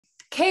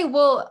Okay,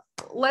 well,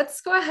 let's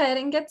go ahead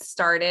and get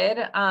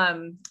started.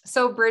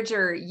 So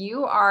Berger,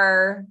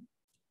 you're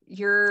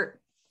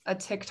a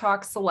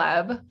TikTok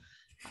celeb.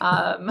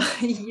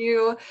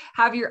 You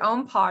have your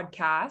own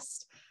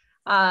podcast.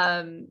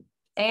 And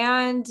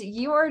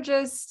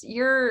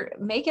you're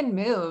making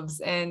moves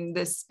in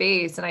this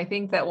space. And I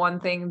think that one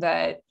thing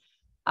that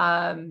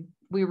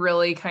we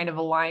really kind of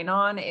align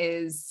on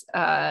is,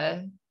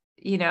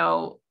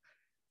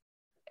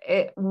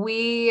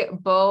 we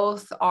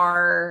both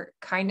are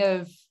kind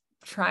of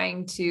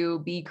trying to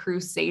be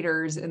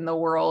crusaders in the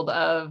world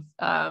of,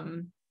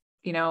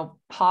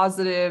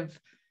 positive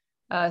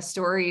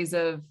stories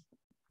of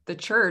the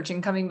church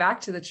and coming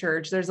back to the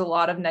church. There's a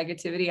lot of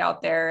negativity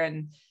out there,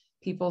 and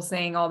people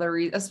saying all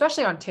the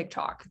especially on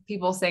TikTok,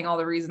 people saying all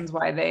the reasons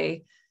why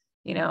they,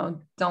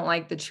 don't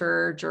like the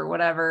church or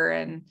whatever.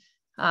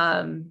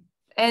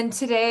 And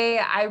today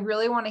I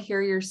really want to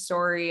hear your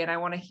story, and I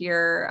want to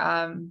hear,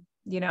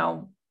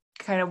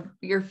 kind of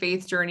your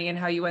faith journey and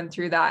how you went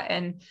through that.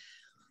 And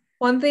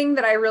one thing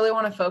that I really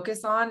want to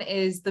focus on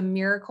is the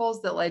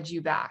miracles that led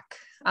you back.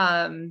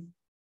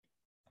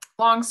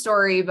 Long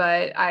story,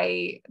 but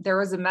there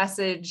was a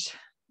message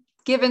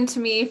given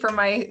to me from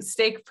my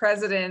stake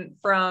president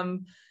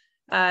from,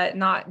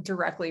 not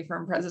directly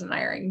from President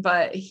Eyring,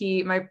 but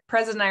my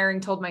President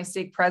Eyring told my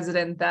stake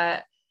president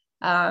that,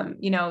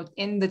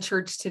 in the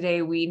church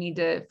today, we need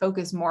to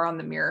focus more on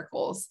the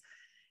miracles.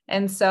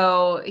 And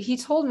so he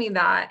told me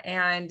that.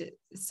 And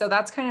so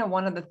that's kind of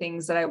one of the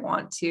things that I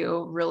want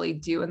to really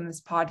do in this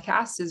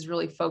podcast, is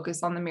really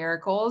focus on the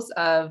miracles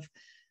of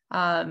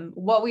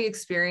what we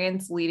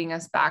experience leading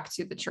us back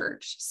to the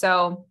church.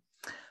 So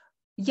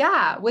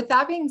yeah, with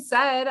that being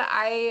said,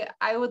 I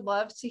would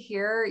love to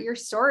hear your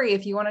story.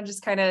 If you want to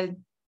just kind of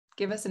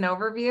give us an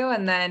overview,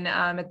 and then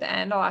at the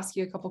end, I'll ask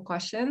you a couple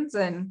questions.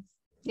 And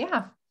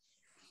yeah.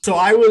 So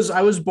I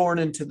was born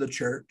into the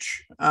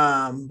church,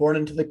 born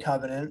into the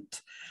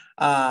covenant.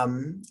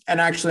 And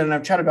I've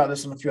chatted about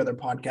this on a few other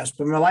podcasts,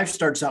 but my life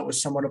starts out with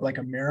somewhat of like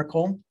a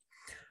miracle.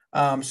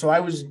 So I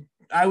was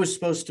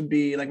supposed to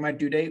be, like, my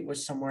due date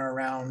was somewhere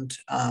around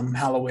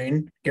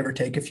Halloween, give or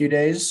take a few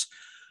days.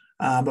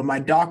 But my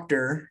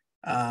doctor,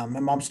 my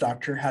mom's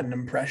doctor, had an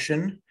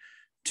impression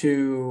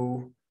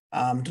to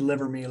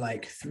deliver me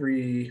like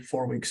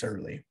 3-4 weeks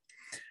early,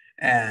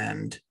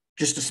 and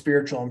just a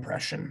spiritual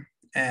impression.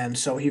 And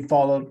so he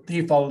followed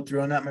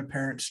through on that. My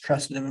parents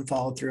trusted him and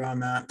followed through on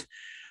that.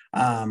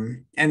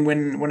 And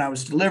when I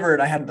was delivered,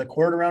 I had the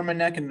cord around my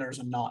neck and there was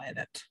a knot in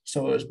it.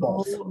 So it was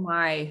both. Oh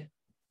my.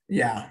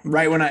 Yeah.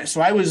 Right.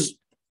 I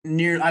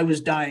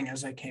was dying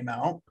as I came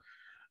out.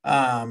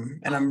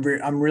 And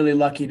I'm really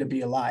lucky to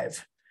be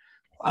alive.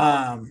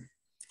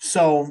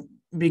 So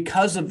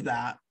because of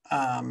that,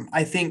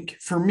 I think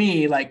for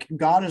me, like,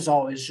 God has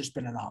always just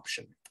been an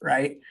option,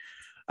 right?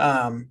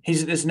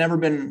 It's never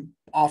been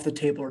off the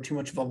table or too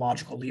much of a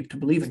logical leap to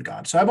believe in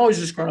God. So I've always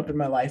just grown up in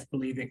my life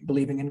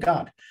believing in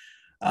God,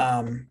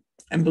 and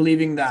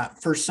believing that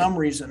for some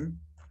reason,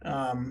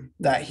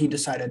 that he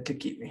decided to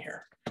keep me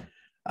here.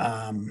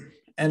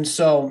 And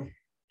so,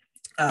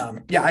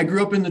 I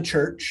grew up in the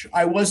church.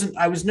 I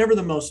was never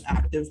the most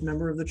active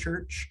member of the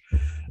church.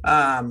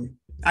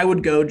 I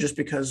would go just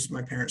because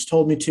my parents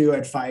told me to.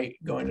 I'd fight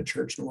going to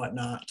church and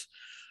whatnot.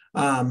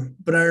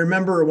 But I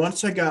remember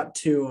once I got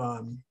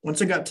to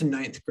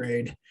ninth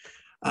grade,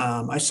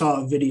 I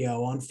saw a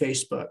video on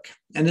Facebook,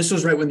 and this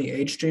was right when the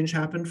age change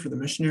happened for the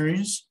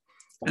missionaries.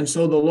 And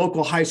so the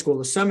local high school,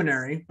 the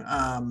seminary,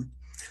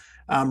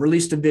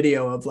 released a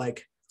video of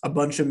like a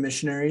bunch of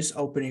missionaries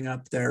opening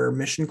up their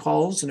mission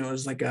calls. And it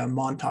was like a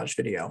montage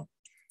video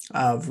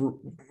of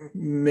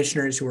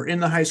missionaries who were in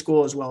the high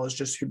school, as well as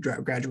just who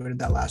graduated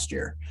that last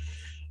year.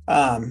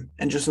 And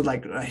just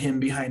like a hymn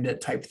behind it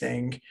type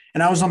thing.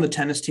 And I was on the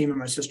tennis team, and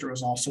my sister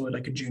was also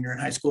like a junior in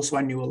high school. So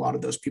I knew a lot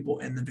of those people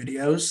in the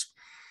videos.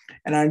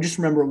 And I just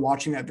remember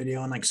watching that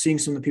video and like seeing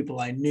some of the people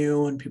I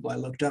knew and people I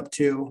looked up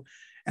to.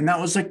 And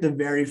that was like the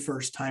very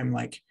first time,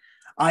 like,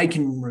 I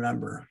can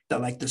remember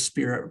that, like, the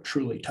Spirit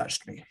truly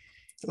touched me.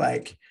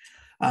 Like,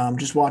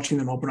 just watching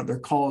them open up their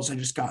calls, I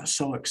just got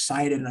so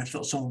excited and I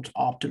felt so much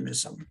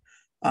optimism.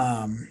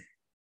 And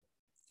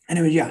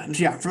it was,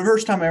 for the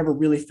first time I ever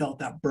really felt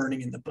that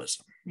burning in the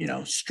bosom,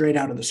 straight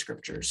out of the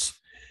scriptures.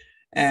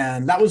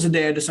 And that was the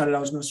day I decided I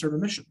was going to serve a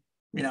mission.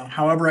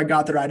 However I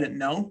got there, I didn't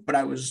know, but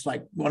I was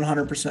like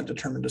 100%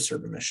 determined to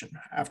serve a mission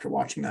after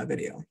watching that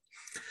video.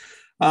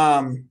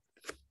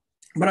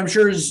 But I'm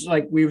sure it's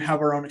like we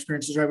have our own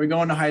experiences, right? We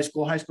go into high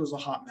school. High school is a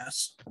hot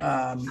mess.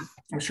 I'm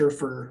sure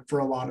for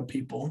a lot of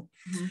people.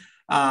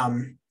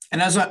 Mm-hmm.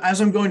 And as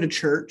I'm going to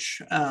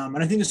church,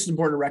 and I think this is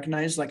important to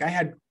recognize, like, I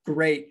had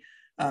great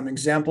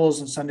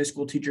examples and Sunday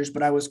school teachers,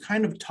 but I was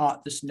kind of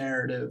taught this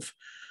narrative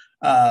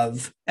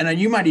of, and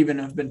you might even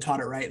have been taught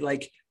it, right?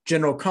 Like,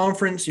 general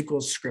conference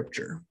equals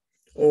scripture,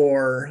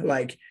 or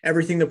like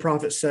everything the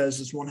prophet says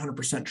is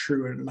 100%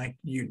 true. And like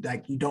you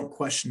don't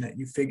question it.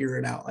 You figure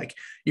it out. Like,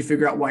 you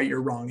figure out why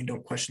you're wrong and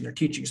don't question their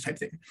teachings type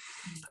thing.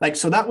 Like,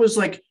 so that was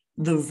like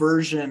the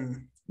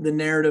version the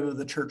narrative of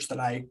the church that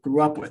I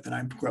grew up with and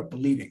I grew up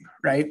believing,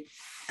 right?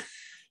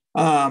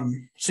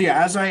 So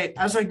yeah, as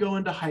I go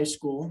into high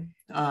school,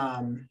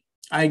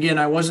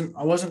 I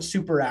wasn't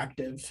super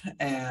active.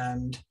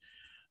 And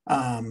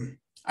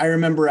I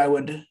remember I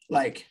would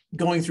like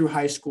going through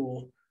high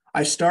school.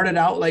 I started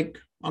out like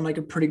on like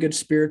a pretty good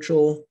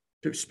spiritual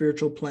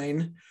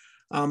plane.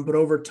 But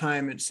over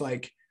time, it's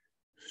like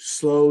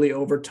slowly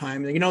over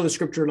time, the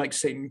scripture, like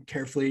Satan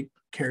carefully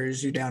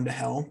carries you down to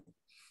hell.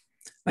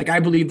 Like, I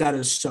believe that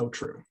is so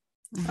true.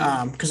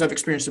 Because I've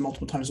experienced it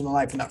multiple times in my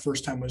life. And that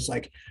first time was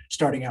like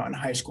starting out in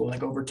high school,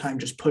 like over time,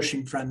 just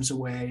pushing friends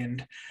away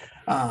and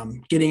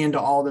getting into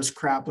all this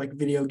crap, like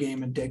video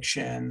game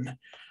addiction,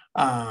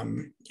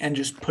 and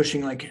just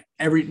pushing like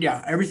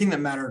everything that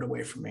mattered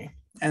away from me.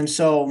 And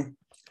so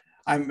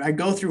I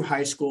go through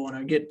high school and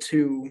I get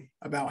to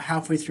about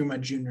halfway through my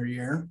junior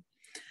year.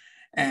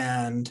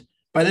 And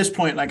by this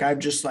point, like I've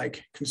just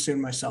like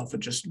consumed myself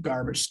with just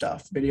garbage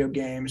stuff, video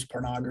games,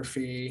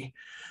 pornography,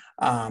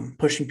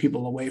 pushing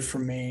people away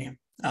from me.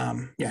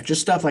 Just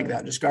stuff like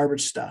that, just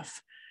garbage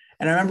stuff.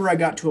 And I remember I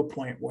got to a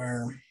point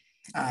where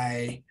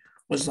I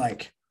was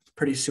like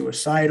pretty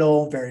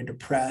suicidal, very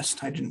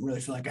depressed. I didn't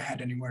really feel like I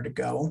had anywhere to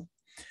go.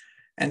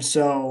 And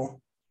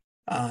so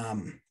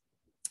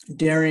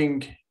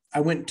I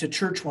went to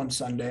church one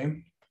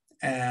Sunday,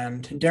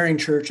 and during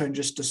church, I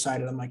just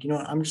decided, I'm like, you know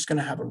what, I'm just going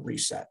to have a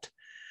reset.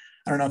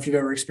 I don't know if you've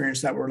ever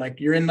experienced that, where like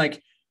you're in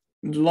like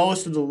the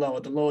lowest of the low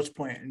at the lowest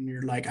point, and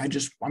you're like, I'm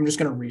just going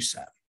to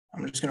reset.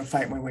 I'm just going to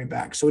fight my way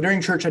back. So during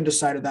church, I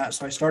decided that.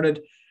 So I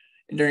started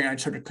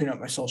cleaning up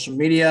my social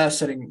media,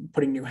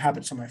 putting new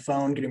habits on my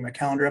phone, getting my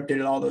calendar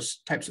updated, all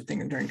those types of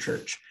things during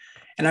church.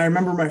 And I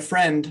remember my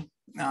friend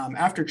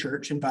after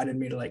church invited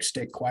me to like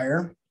stake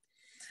choir.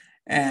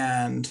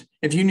 And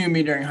if you knew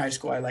me during high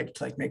school, I liked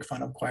to like make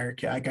fun of choir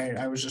kid. Like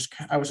I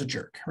was a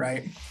jerk,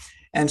 right?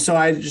 And so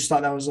I just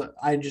thought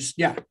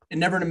and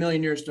never in a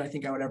million years did I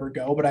think I would ever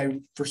go, but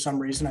for some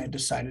reason I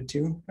decided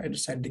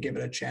to give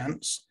it a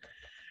chance.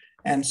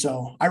 And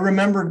so I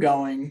remember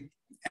going,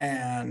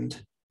 and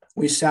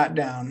we sat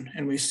down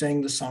and we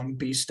sang the song,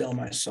 "Be Still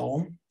My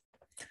Soul."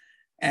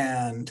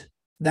 And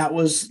that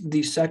was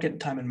the second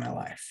time in my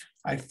life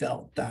I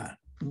felt that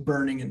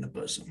burning in the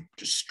bosom,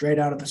 just straight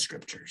out of the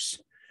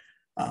scriptures.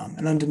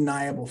 An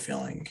undeniable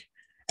feeling.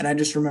 And I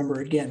just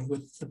remember again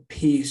with the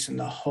peace and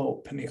the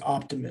hope and the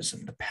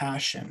optimism, the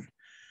passion,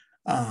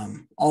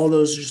 all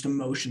those just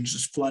emotions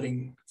just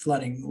flooding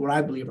what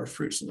I believe are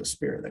fruits of the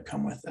Spirit that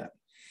come with it.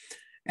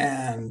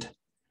 And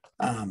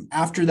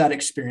after that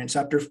experience,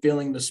 after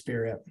feeling the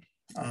Spirit,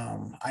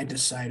 I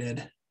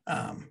decided,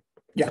 I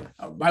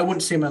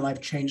wouldn't say my life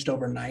changed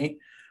overnight,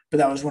 but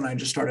that was when I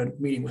just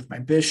started meeting with my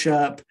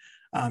bishop,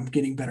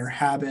 getting better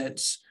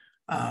habits,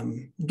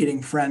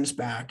 getting friends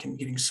back and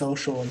getting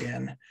social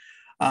again.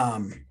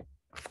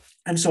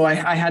 And so I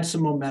had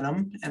some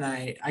momentum, and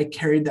I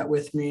carried that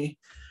with me.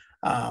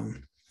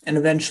 And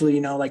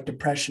eventually, like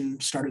depression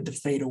started to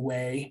fade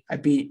away. I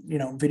beat,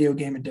 video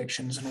game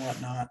addictions and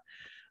whatnot.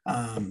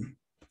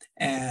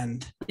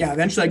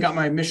 Eventually I got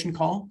my mission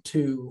call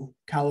to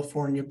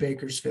California,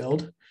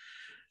 Bakersfield.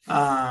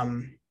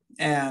 And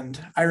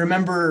I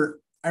remember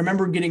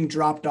getting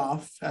dropped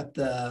off at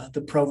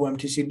the Provo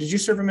MTC. Did you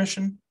serve a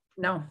mission?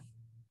 No.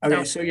 Okay.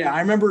 No. So yeah,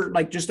 I remember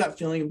like just that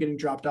feeling of getting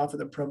dropped off at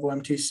the Provo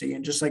MTC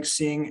and just like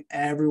seeing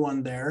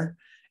everyone there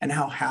and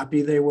how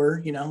happy they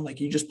were, like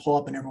you just pull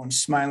up and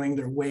everyone's smiling,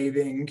 they're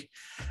waving.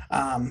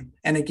 And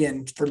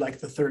again, for like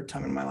the third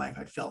time in my life,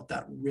 I felt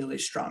that really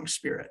strong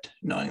spirit,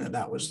 knowing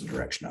that was the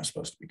direction I was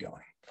supposed to be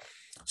going.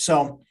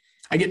 So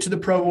I get to the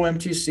Provo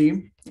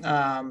MTC,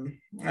 and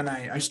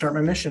I start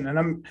my mission.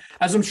 And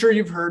as I'm sure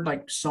you've heard,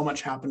 like so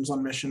much happens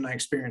on mission. I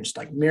experienced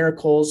like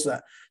miracles,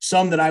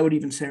 some that I would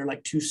even say are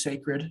like too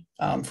sacred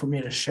for me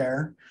to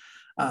share.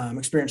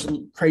 Experienced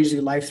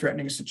crazy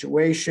life-threatening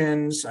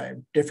situations. I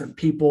have different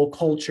people,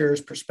 cultures,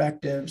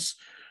 perspectives.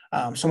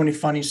 So many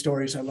funny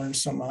stories. I learned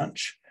so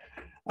much.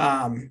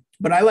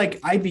 But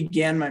I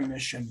began my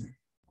mission.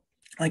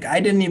 Like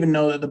I didn't even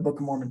know that the Book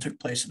of Mormon took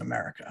place in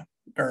America,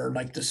 or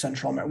like the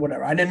Central America,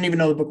 whatever. I didn't even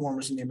know the Book of Mormon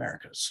was in the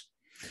Americas.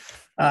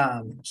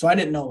 So I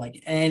didn't know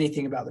like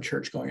anything about the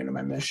church going into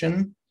my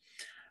mission.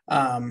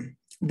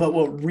 But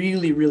what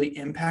really, really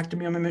impacted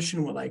me on my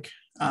mission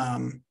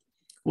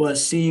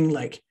was seeing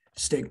like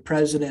stake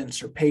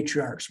presidents or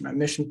patriarchs, my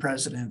mission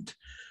president,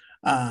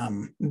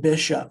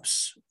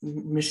 bishops,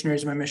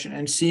 missionaries of my mission,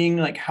 and seeing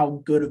like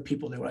how good of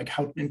people they were, like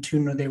how in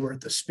tune they were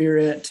with the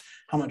Spirit,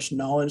 how much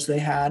knowledge they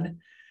had.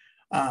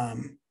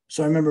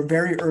 So I remember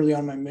very early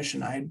on my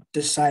mission, I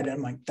decided,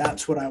 I'm like,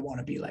 that's what I want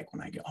to be like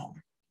when I get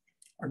home,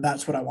 or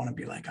that's what I want to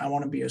be like. I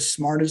want to be as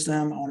smart as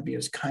them. I want to be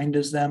as kind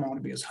as them. I want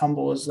to be as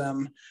humble as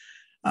them.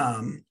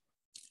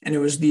 And it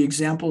was the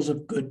examples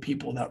of good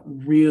people that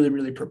really,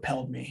 really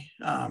propelled me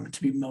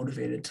to be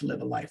motivated to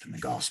live a life in the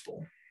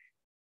gospel.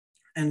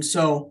 And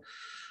so,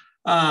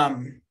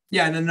 and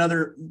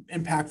another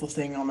impactful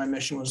thing on my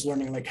mission was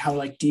learning like how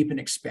like deep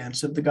and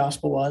expansive the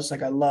gospel was.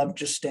 Like I loved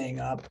just staying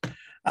up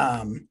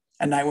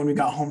at night when we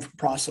got home from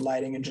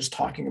proselyting and just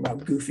talking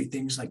about goofy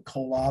things like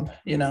kolob,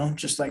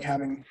 just like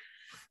having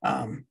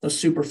those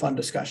super fun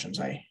discussions.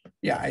 I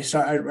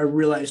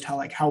realized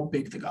how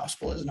big the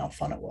gospel is and how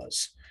fun it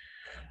was.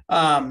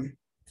 And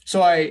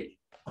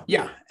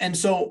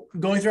so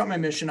going throughout my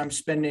mission, I'm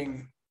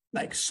spending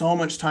like so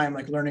much time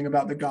like learning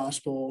about the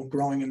gospel,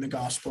 growing in the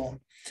gospel.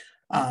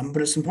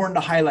 But it's important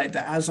to highlight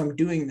that as I'm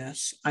doing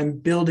this, I'm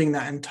building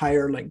that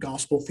entire like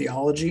gospel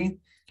theology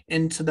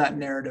into that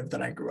narrative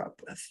that I grew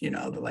up with,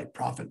 the like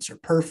prophets are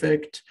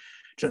perfect,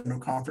 general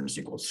conference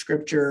equals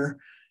scripture,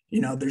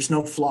 there's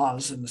no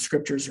flaws in the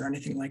scriptures or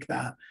anything like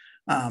that.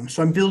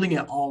 So I'm building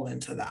it all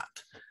into that.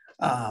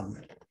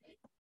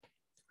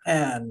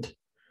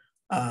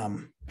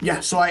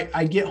 So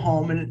I get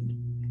home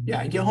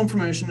I get home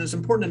from a mission. It's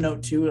important to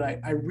note too,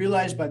 I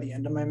realized by the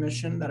end of my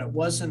mission that it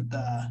wasn't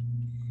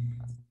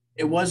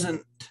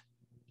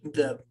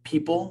the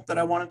people that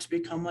I wanted to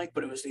become like,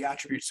 but it was the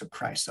attributes of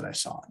Christ that I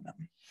saw in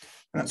them.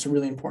 And that's a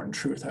really important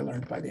truth I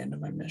learned by the end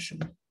of my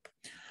mission.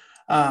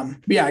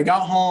 I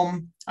got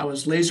home. I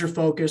was laser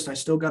focused. I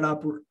still got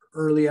up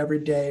early every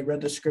day,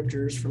 read the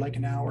scriptures for like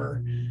an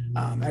hour,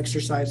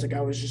 exercised. Like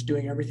I was just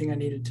doing everything I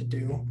needed to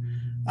do.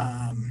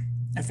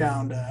 I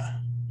found,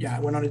 I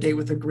went on a date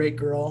with a great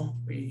girl.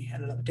 We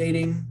ended up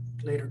dating,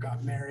 later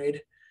got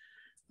married.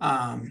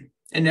 And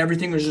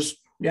everything was just,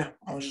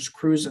 I was just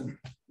cruising,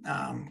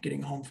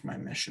 getting home from my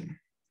mission.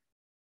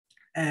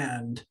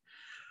 And,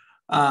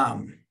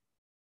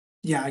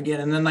 again,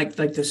 and then like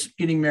this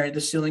getting married,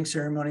 the sealing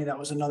ceremony, that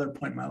was another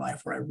point in my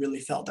life where I really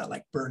felt that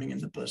like burning in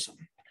the bosom,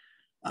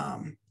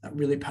 that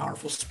really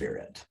powerful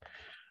spirit.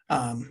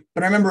 But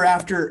I remember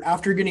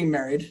after getting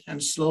married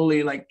and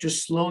slowly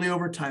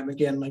over time,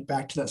 again, like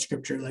back to that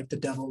scripture, like the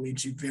devil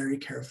leads you very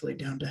carefully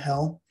down to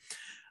hell.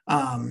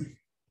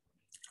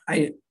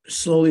 I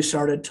slowly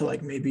started to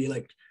like maybe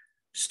like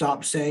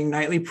stop saying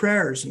nightly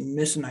prayers and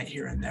miss a night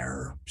here and there,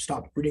 or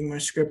stop reading my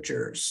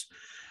scriptures,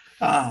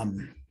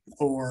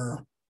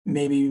 or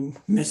maybe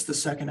miss the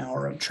second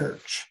hour of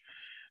church.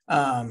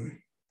 And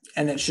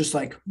it's just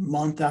like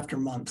month after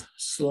month,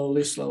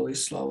 slowly,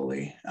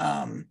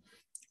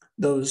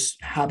 those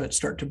habits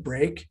start to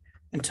break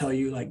until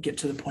you like get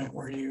to the point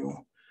where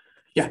you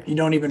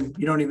don't even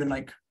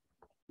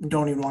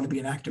want to be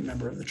an active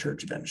member of the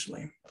church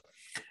eventually.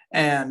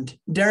 And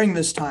during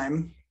this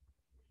time,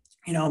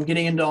 I'm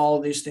getting into all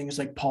of these things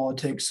like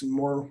politics and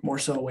more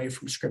so away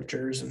from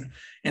scriptures and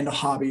into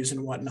hobbies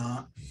and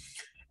whatnot.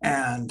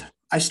 And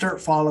I start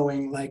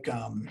following like,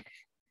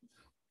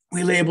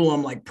 we label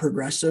them like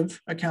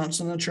progressive accounts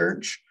in the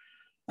church.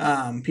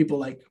 People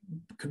like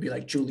could be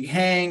like Julie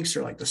Hanks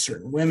or like the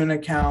Certain Women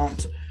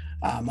account,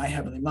 My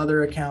Heavenly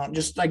Mother account,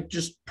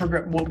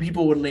 what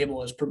people would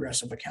label as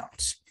progressive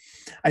accounts.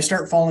 I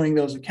start following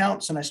those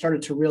accounts and I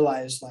started to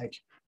realize like,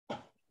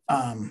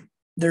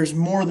 there's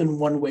more than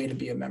one way to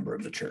be a member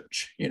of the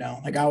church.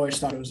 Like I always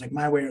thought it was like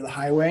my way or the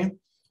highway,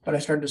 but I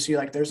started to see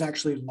like there's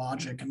actually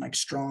logic and like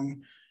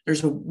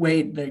there's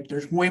way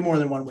more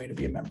than one way to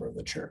be a member of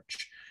the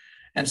church.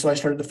 And so I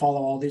started to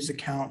follow all these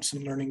accounts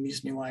and learning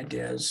these new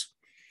ideas.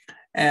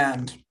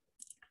 And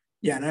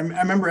I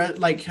remember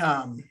like,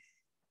 so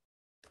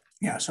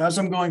as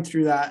I'm going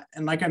through that,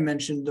 and like I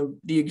mentioned,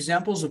 the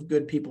examples of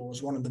good people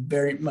was one of the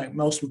very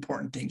most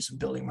important things in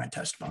building my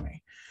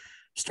testimony,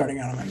 starting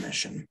out on my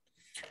mission.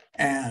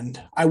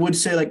 And I would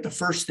say like the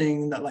first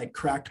thing that like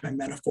cracked my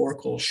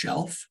metaphorical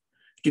shelf,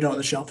 do you know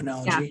the shelf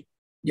analogy?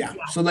 Yeah.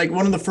 So like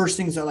one of the first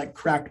things that like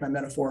cracked my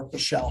metaphorical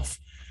shelf,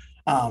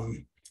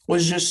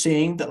 was just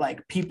seeing that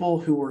like people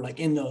who were like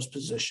in those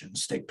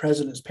positions, stake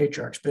presidents,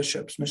 patriarchs,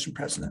 bishops, mission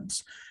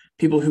presidents,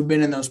 people who've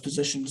been in those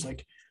positions,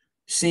 like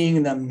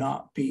seeing them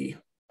not be,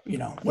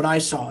 what I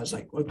saw is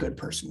like what a good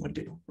person would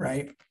do,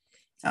 right?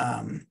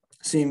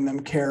 Seeing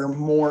them care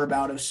more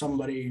about if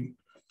somebody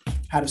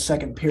had a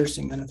second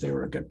piercing than if they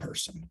were a good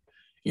person,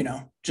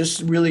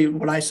 just really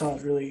what I saw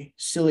is really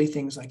silly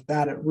things like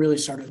that. It really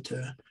started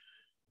to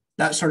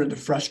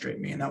frustrate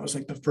me. And that was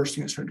like the first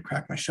thing that started to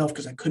crack my shelf,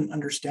 because I couldn't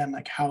understand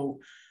like how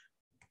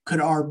could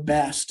our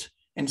best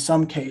in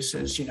some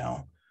cases,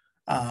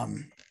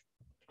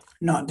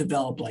 not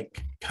develop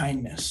like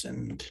kindness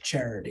and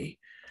charity.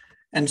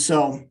 And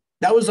so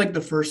that was like the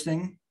first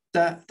thing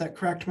that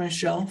cracked my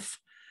shelf.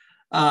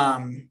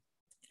 And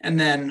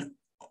then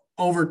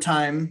over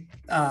time,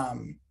 I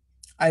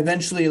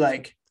eventually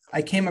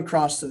I came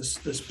across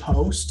this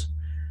post.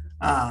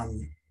 I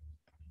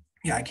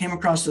came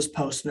across this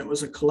post, and it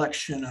was a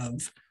collection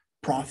of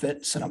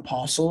prophets and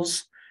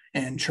apostles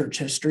in church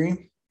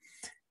history.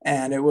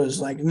 And it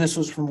was like, and this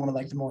was from one of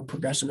like the more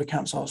progressive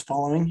accounts I was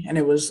following. And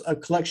it was a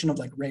collection of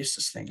like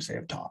racist things they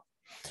have taught.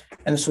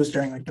 And this was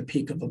during like the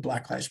peak of the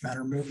Black Lives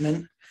Matter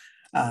movement.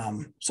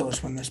 So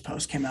it's when this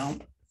post came out.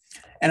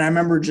 And I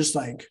remember just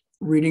like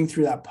reading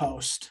through that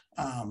post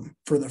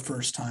for the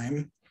first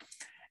time.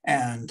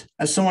 And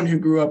as someone who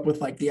grew up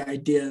with like the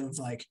idea of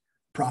like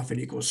prophet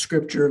equals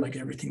scripture, like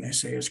everything they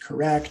say is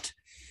correct.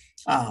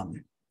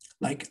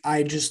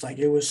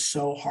 It was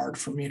so hard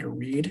for me to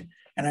read.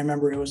 And I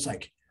remember it was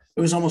like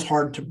it was almost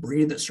hard to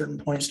breathe at certain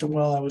points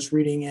while I was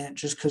reading it,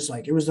 just because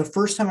like it was the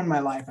first time in my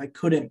life I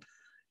couldn't,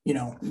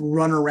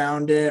 run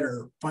around it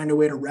or find a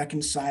way to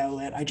reconcile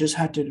it. I just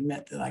had to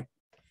admit that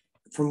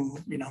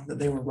that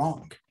they were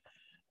wrong.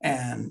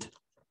 And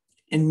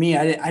in me,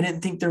 I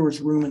didn't think there was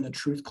room in the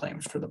truth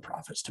claims for the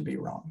prophets to be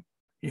wrong,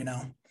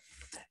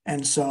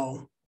 And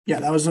so, yeah,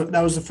 that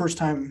was the first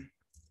time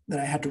that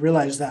I had to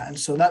realize that. And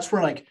so that's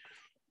where like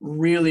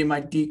really my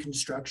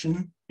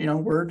deconstruction,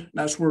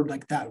 that's where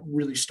like that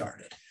really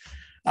started.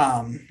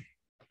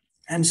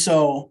 And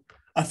so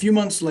a few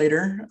months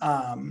later,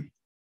 I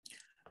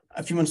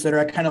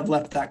kind of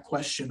left that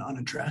question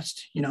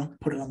unaddressed,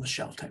 put it on the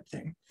shelf type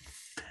thing.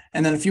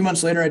 And then a few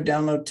months later, I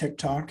download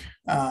TikTok.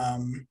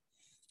 And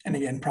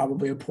again,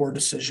 probably a poor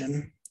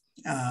decision.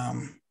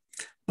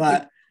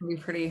 But it'd be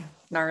pretty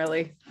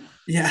gnarly.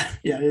 Yeah.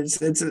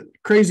 It's a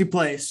crazy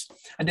place.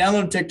 I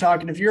downloaded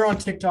TikTok, and if you're on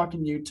TikTok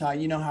in Utah,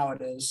 you know how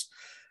it is.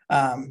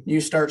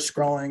 You start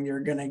scrolling, you're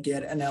going to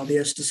get an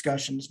LDS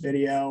discussions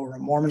video or a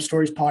Mormon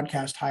Stories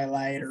podcast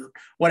highlight or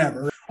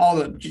whatever, all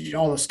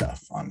the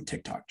stuff on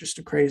TikTok, just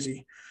a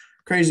crazy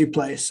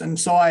place. And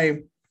so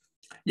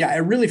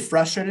it really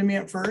frustrated me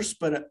at first,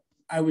 but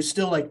I was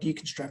still like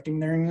deconstructing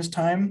during this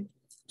time.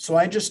 So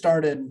I was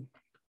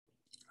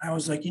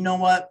like, you know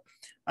what?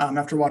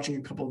 After watching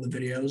a couple of the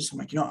videos, I'm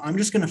like, I'm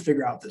just going to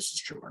figure out if this is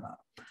true or not.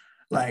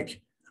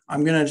 Like,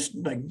 I'm going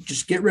to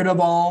just get rid of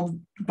all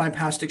my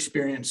past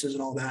experiences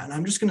and all that. And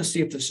I'm just going to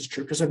see if this is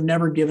true, because I've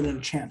never given it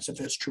a chance if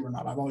it's true or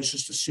not. I've always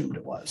just assumed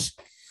it was.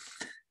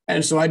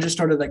 And so I just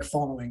started like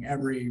following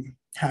every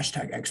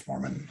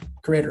 #ex-Mormon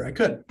creator I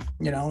could,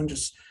 and I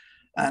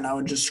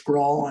would just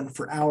scroll, and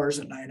for hours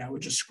at night, I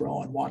would just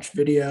scroll and watch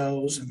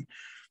videos and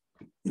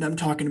them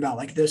talking about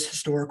like this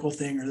historical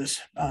thing or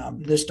this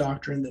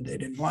doctrine that they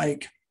didn't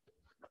like.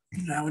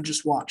 And I would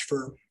just watch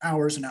for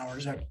hours and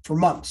hours for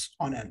months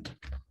on end.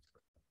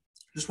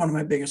 Just one of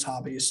my biggest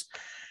hobbies.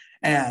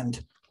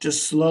 And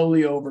just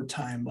slowly over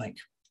time, like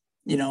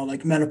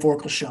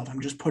metaphorical shelf,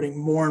 I'm just putting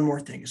more and more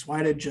things.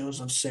 Why did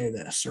Joseph say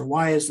this? Or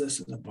why is this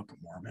in the Book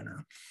of Mormon?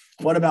 Or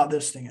what about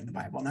this thing in the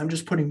Bible? And I'm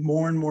just putting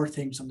more and more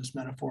things on this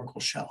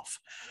metaphorical shelf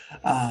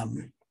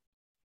that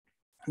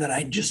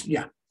I just,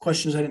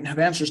 questions I didn't have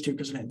answers to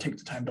because I didn't take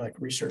the time to like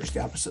research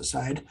the opposite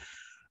side.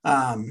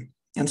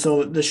 And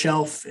so the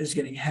shelf is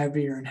getting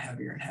heavier and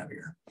heavier and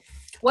heavier.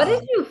 What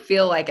did you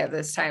feel like at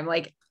this time?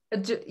 Like,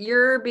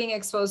 you're being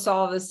exposed to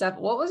all of this stuff.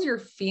 What was your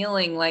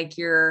feeling, like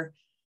your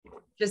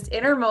just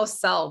innermost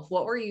self?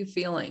 What were you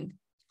feeling?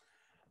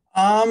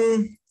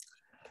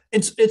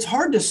 It's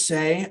hard to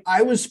say.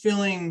 I was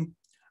going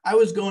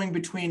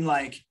between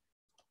like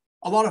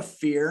a lot of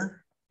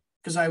fear,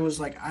 because I was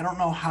like, I don't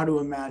know how to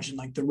imagine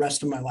like the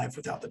rest of my life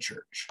without the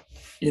church,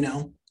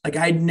 like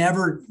I'd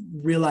never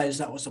realized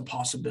that was a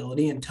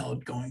possibility until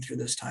going through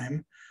this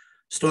time.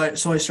 So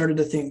I started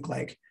to think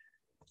like,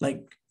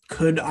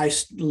 could I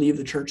leave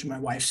the church and my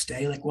wife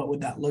stay? Like, what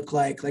would that look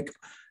like? Like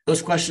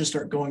those questions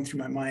start going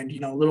through my mind,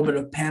 a little bit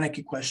of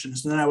panicky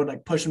questions. And then I would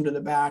like push them to the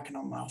back and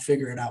I'll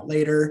figure it out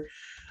later.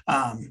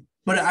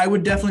 But I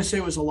would definitely say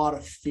it was a lot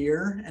of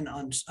fear and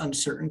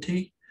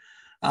uncertainty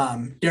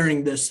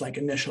during this like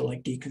initial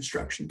like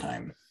deconstruction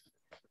time.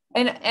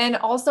 And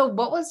also,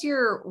 what was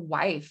your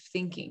wife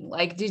thinking?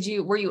 Like,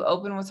 were you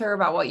open with her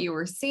about what you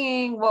were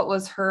seeing? What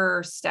was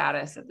her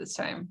status at this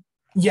time?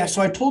 Yeah.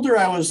 So I told her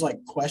I was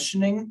like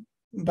questioning,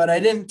 but I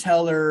didn't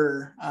tell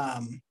her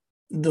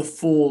the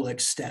full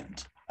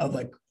extent of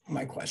like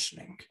my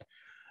questioning.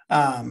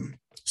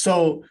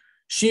 So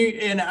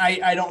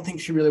I don't think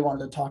she really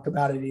wanted to talk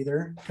about it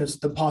either, because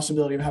the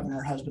possibility of having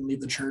her husband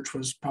leave the church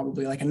was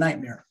probably like a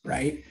nightmare,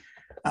 right?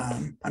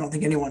 I don't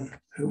think anyone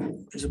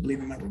who is a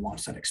believing member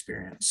wants that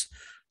experience.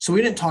 So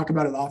we didn't talk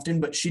about it often,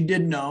 but she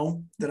did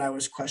know that I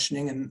was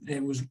questioning, and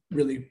it was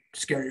really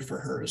scary for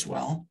her as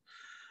well.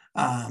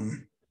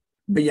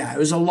 But yeah, it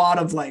was a lot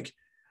of like,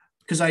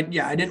 because I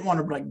didn't want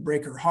to like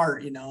break her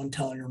heart, and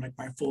telling her like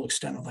my full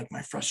extent of like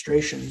my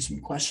frustrations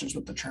and questions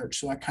with the church.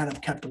 So I kind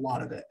of kept a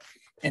lot of it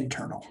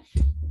internal.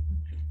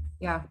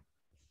 Yeah.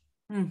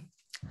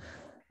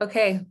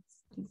 Okay.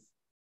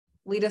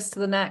 Lead us to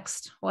the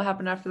next. What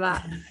happened after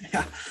that?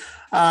 Yeah.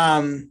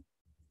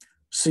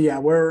 So yeah,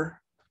 I'm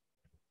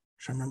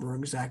trying to remember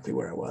exactly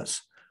where I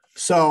was.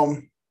 So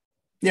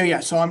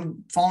so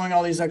I'm following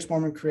all these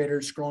ex-Mormon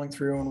creators, scrolling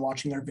through and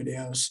watching their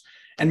videos,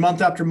 and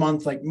month after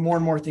month, like more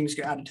and more things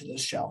get added to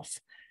this shelf.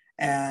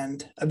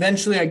 And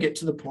eventually I get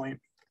to the point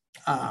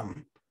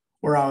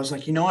where I was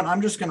like, you know what,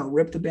 I'm just going to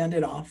rip the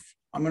Band-Aid off.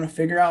 I'm going to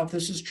figure out if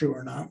this is true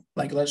or not.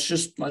 Like, let's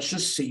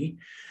just see.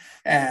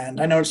 And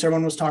I noticed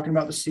everyone was talking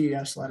about the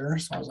CES letter.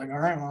 So I was like, all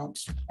right, well,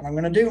 that's what I'm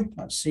going to do.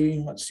 Let's see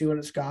what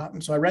it's got.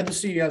 And so I read the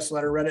CES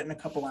letter, read it in a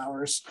couple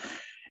hours.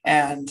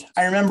 And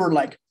I remember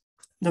like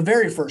the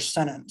very first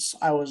sentence,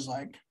 I was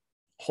like,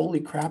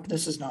 holy crap,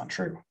 this is not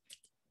true.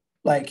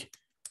 Like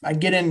I'm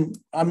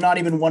not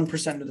even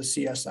 1% into the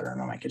CES letter.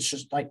 And I'm like, it's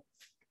just like,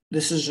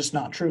 this is just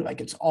not true.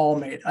 Like, it's all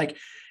made, like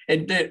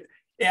it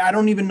I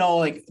don't even know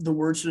like the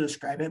words to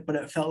describe it, but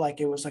it felt like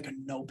it was like a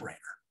no-brainer.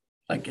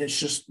 Like, it's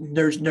just,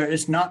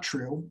 it's not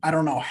true. I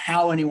don't know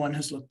how anyone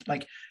has looked,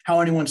 like how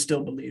anyone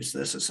still believes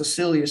this. It's the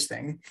silliest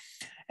thing.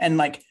 And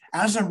like,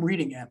 as I'm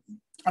reading it,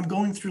 I'm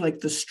going through like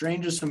the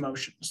strangest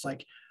emotions.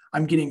 Like,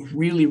 I'm getting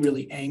really,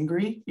 really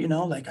angry,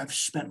 like I've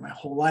spent my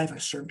whole life, I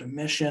served a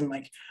mission.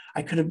 Like,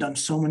 I could have done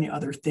so many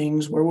other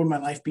things. Where would my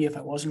life be if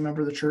I wasn't a member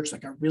of the church?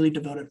 Like, I really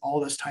devoted all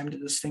this time to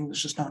this thing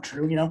that's just not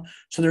true,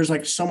 So there's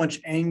like so much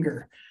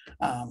anger,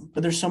 but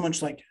there's so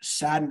much like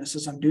sadness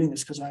as I'm doing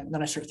this, because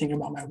then I start thinking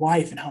about my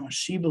wife and how much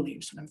she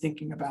believes. And I'm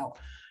thinking about,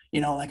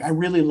 like I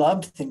really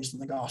loved things in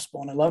the gospel,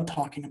 and I love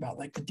talking about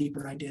like the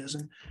deeper ideas,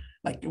 and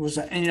like it was,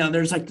 and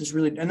there's like this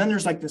really, and then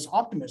there's like this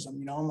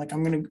optimism, I'm like,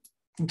 I'm going to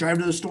drive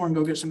to the store and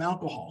go get some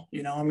alcohol.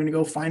 I'm going to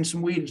go find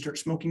some weed and start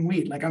smoking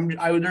weed. Like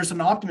there's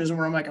an optimism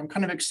where I'm like, I'm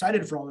kind of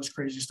excited for all this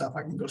crazy stuff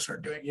I can go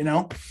start doing,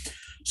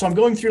 So I'm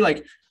going through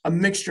like a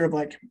mixture of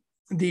like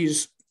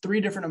these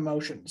 3 different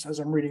emotions as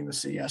I'm reading the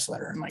CES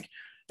letter, and like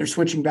they're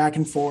switching back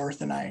and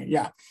forth. And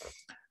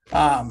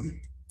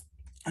and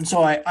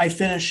so I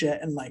finish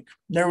it, and like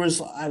I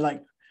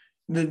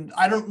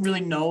don't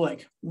really know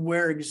like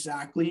where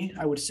exactly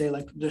I would say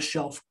like the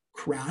shelf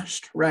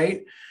crashed,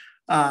 right?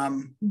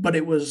 But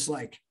it was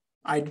like,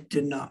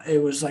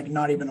 it was like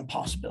not even a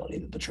possibility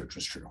that the church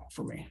was true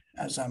for me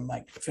as I'm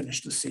like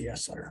finished the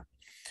CES letter.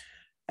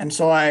 And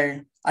so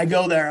I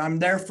go there, I'm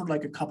there for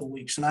like a couple of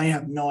weeks, and I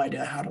have no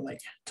idea how to like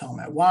tell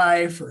my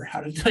wife, or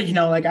how to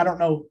tell, like, I don't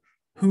know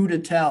who to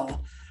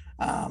tell,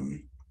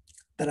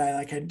 that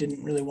I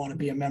didn't really want to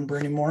be a member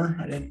anymore.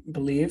 I didn't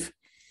believe.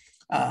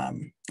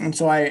 And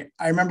so I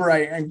remember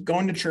I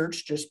going to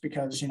church just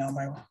because,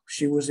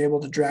 she was able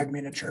to drag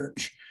me to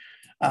church.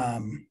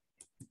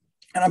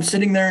 And I'm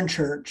sitting there in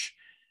church,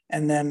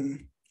 and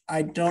then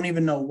I don't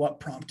even know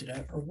what prompted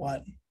it or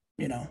what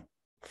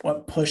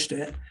pushed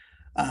it.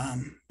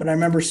 But I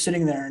remember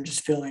sitting there and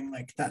just feeling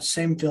like that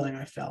same feeling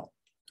I felt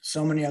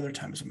so many other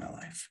times in my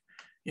life,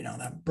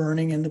 that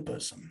burning in the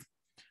bosom.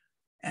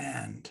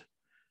 And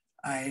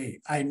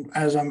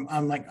as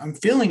I'm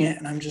feeling it,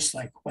 and I'm just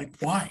like,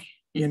 why,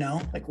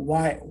 like,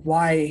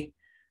 why?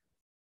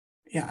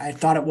 Yeah, I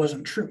thought it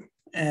wasn't true.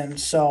 And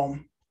so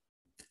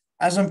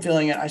as I'm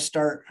feeling it, I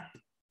start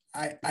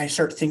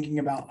thinking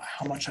about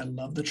how much I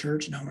love the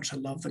church and how much I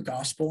love the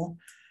gospel.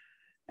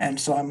 And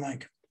so I'm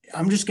like,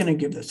 I'm just going to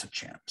give this a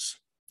chance.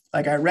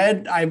 Like,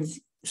 I've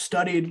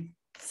studied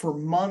for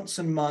months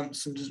and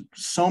months, and just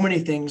so many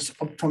things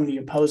from the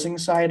opposing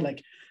side.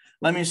 Like,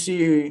 let me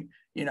see,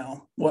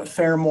 what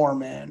Fair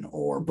Mormon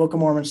or Book of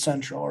Mormon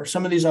Central or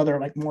some of these other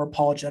like more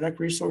apologetic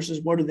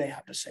resources, what do they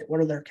have to say? What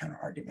are their counter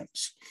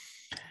arguments?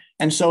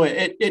 And so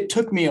it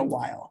took me a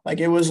while. Like,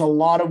 it was a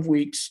lot of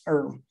weeks,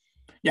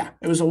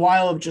 it was a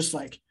while of just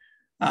like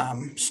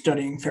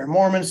studying Fair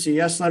Mormon,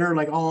 CES letter,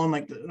 like all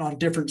on on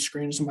different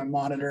screens on my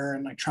monitor,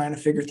 and like trying to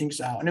figure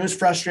things out. And it was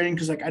frustrating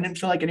because like I didn't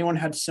feel like anyone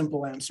had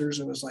simple answers.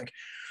 It was like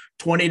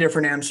 20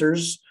 different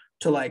answers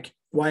to like,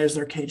 why is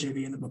there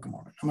KJV in the Book of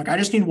Mormon? I'm like, I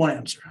just need one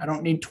answer. I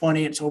don't need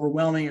 20. It's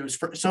overwhelming. It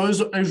was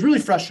really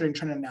frustrating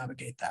trying to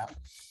navigate that.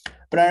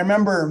 But I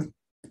remember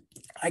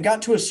I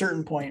got to a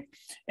certain point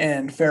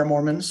in Fair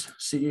Mormon's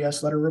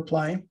CES letter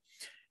reply,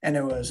 and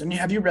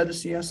have you read the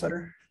CES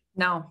letter?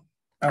 No,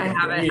 okay, I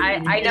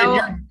haven't. I know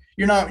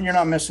you're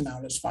not missing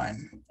out. It's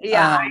fine.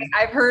 Yeah,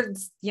 I've heard,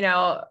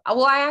 well,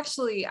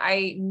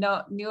 I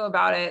knew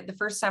about it. The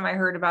first time I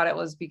heard about it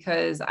was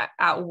because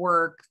at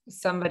work,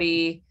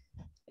 somebody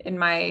in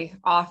my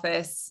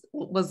office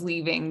was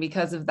leaving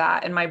because of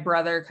that. And my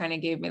brother kind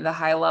of gave me the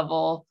high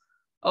level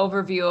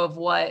overview of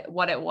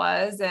what it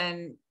was.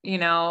 And,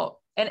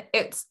 and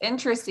it's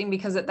interesting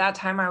because at that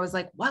time I was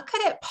like, what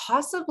could it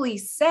possibly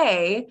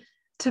say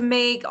to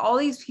make all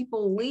these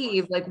people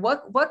leave? Like,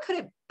 what could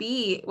it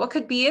be? What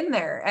could be in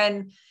there?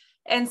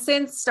 And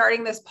since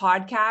starting this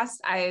podcast,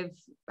 I've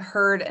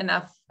heard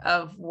enough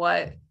of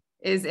what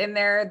is in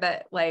there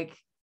that like,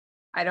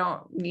 I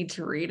don't need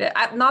to read it.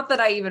 Not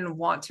that I even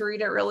want to read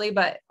it really,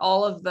 but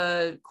all of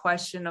the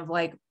question of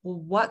like, well,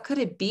 what could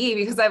it be?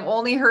 Because I've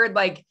only heard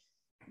like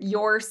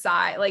your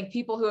side, like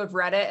people who have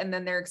read it and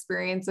then their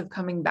experience of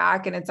coming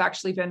back. And it's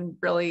actually been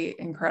really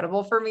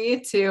incredible for me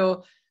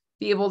to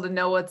be able to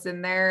know what's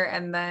in there.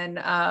 And then,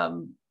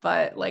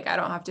 but like, I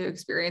don't have to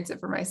experience it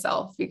for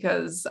myself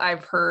because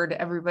I've heard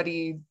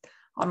everybody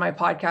on my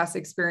podcast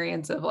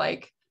experience of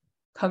like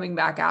coming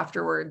back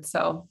afterwards.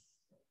 So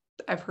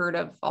I've heard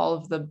of all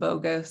of the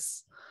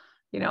bogus,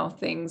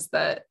 things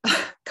that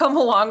come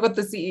along with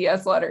the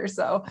CES letter.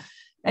 So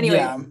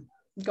anyway,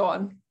 Go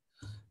on.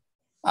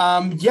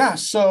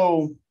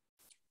 So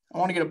I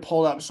want to get it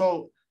pulled up.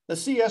 So the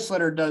CES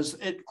letter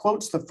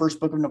quotes the first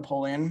book of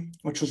Napoleon,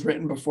 which was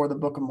written before the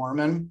Book of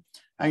Mormon.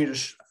 I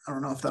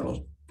don't know if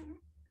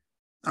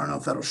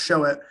that'll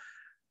show it,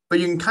 but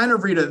you can kind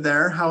of read it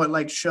there, how it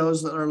like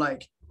shows that, or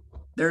like,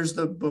 there's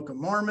the Book of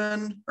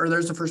Mormon, or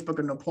there's the first book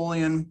of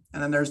Napoleon,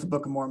 and then there's the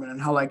Book of Mormon,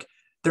 and how like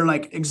they're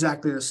like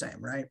exactly the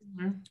same, right?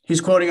 Mm-hmm. He's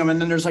quoting them, and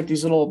then there's like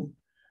these little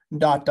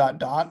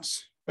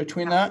dots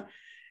between that.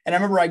 And I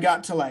remember I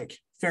got to like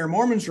Fair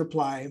Mormon's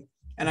reply,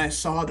 and I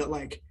saw that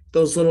like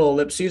those little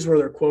ellipses where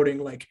they're quoting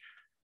like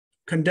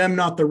Condemn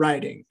not the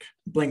writing,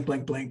 blank,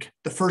 blank, blank,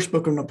 the first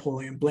book of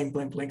Napoleon, blank,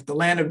 blank, blank, the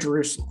land of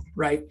Jerusalem,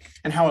 right?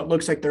 And how it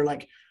looks like they're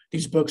like,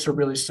 these books are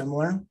really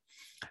similar.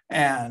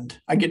 And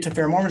I get to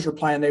Fair Mormon's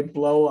reply and they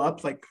blow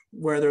up like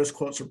where those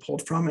quotes are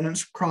pulled from. And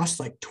it's across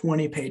like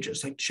 20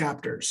 pages, like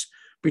chapters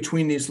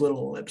between these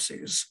little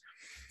ellipses.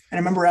 And I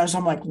remember as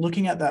I'm like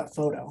looking at that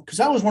photo, because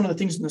that was one of the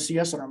things in the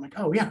CS letter, I'm like,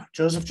 oh yeah,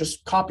 Joseph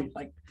just copied,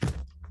 like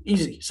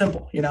easy,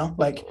 simple,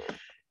 like,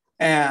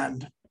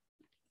 and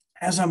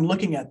as I'm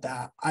looking at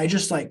that, I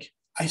just like,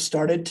 I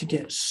started to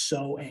get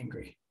so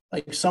angry,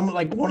 like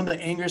one of the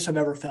angriest I've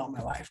ever felt in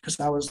my life. Cause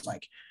I was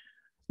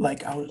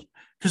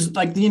because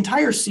the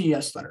entire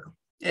CES letter,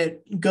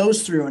 it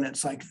goes through and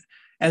it's like,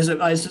 as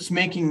it's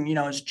making,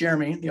 as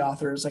Jeremy, the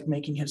author, is like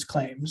making his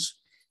claims.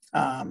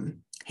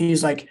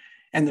 He's like,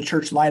 and the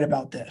church lied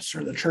about this,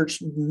 or the church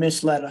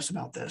misled us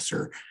about this,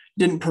 or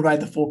didn't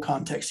provide the full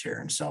context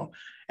here.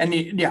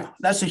 And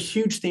that's a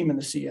huge theme in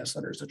the CES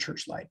letters. The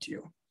church lied to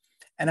you.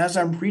 And as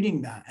I'm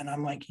reading that, and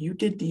I'm like, you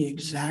did the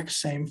exact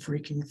same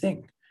freaking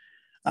thing.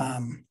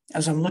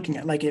 As I'm looking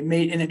at, like,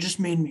 it just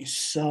made me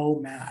so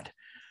mad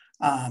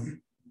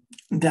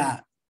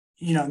that,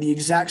 the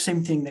exact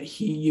same thing that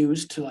he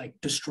used to like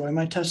destroy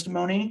my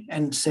testimony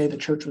and say the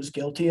church was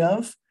guilty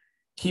of,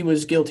 he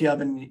was guilty of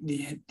in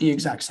the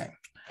exact same.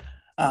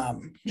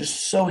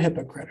 Just so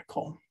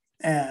hypocritical.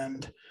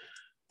 And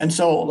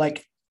so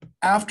like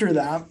after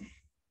that,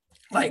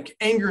 like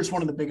anger is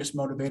one of the biggest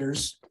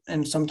motivators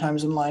and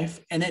sometimes in life.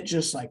 And it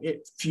just like,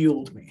 it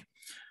fueled me.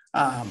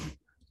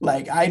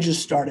 Like I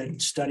just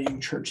started studying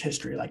church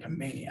history like a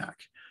maniac.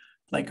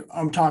 Like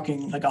I'm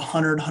talking like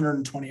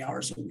 120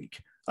 hours a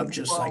week of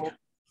just like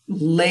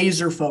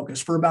laser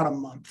focus for about a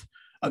month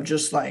of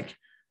just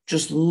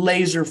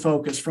laser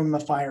focus from the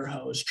fire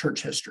hose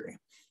church history,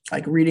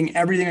 like reading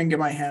everything I can get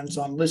my hands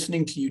on,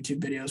 listening to YouTube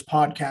videos,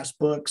 podcasts,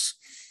 books,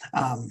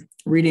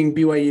 reading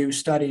BYU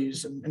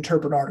studies and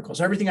interpret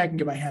articles, everything I can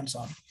get my hands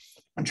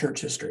on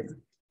church history.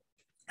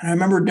 And I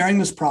remember during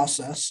this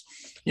process,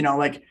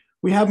 like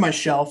we have my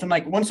shelf, and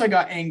like once I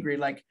got angry,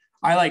 like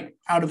I like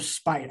out of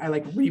spite, I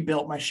like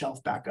rebuilt my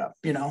shelf back up,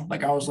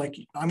 like I was like,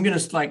 I'm going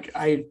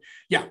to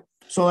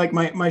So like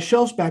my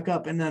shelf's back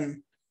up. And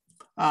then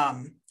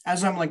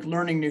as I'm like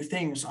learning new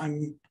things,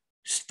 I'm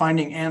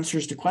finding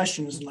answers to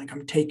questions, and like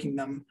I'm taking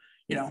them,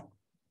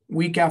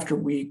 week after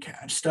week,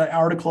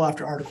 article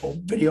after article,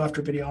 video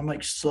after video. I'm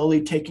like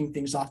slowly taking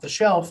things off the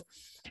shelf.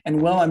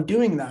 And while I'm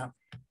doing that,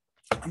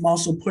 I'm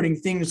also putting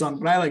things on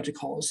what I like to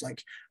call is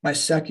like my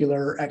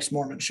secular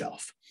ex-Mormon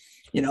shelf.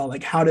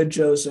 Like how did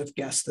Joseph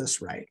guess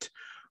this right?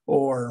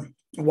 Or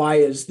why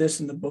is this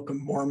in the Book of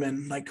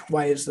Mormon? Like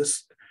why is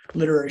this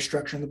literary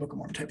structure in the Book of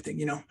Mormon type of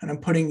thing, and I'm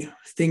putting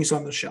things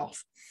on the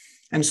shelf.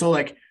 And so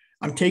like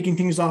I'm taking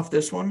things off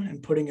this one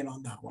and putting it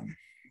on that one.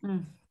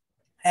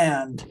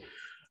 And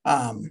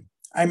I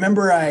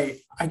remember I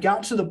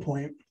got to the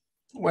point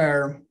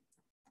where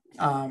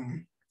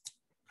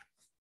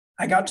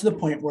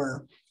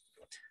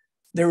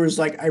there was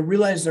like, I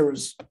realized there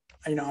was,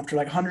 after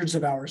like hundreds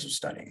of hours of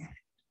studying,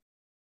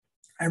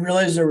 I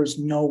realized there was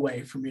no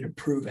way for me to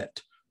prove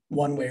it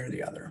one way or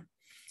the other,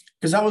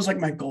 because that was like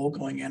my goal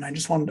going in. I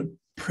just wanted to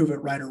prove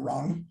it right or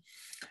wrong.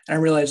 And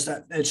I realized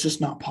that it's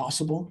just not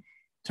possible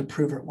to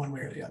prove it one way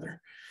or the other.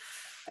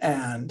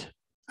 And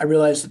I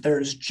realized that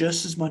there is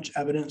just as much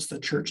evidence the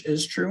church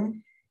is true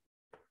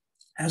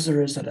as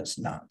there is that it's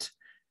not.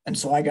 And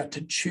so I got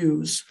to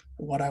choose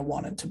what I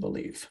wanted to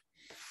believe.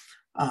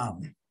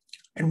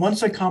 And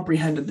once I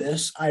comprehended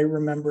this, I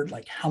remembered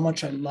like how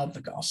much I love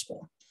the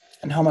gospel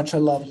and how much I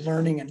love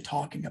learning and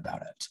talking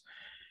about it.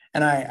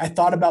 And I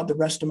thought about the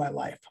rest of my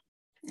life,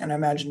 and I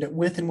imagined it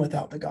with and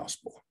without the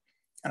gospel.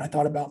 And I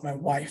thought about my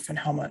wife and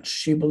how much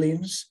she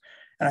believes.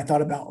 And I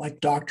thought about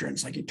like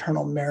doctrines like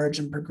eternal marriage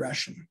and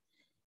progression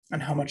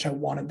and how much I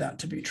wanted that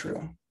to be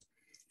true.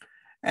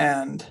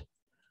 And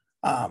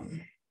I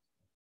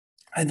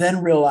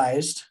then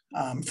realized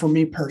for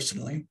me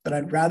personally that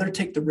I'd rather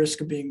take the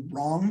risk of being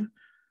wrong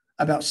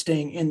about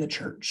staying in the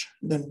church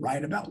than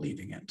right about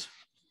leaving it.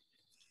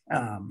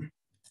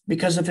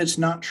 Because if it's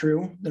not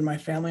true, then my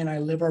family and I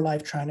live our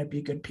life trying to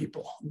be good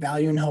people,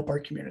 value and help our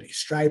community,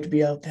 strive to be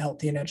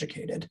healthy and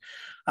educated,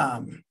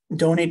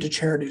 donate to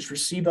charities,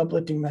 receive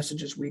uplifting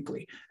messages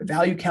weekly,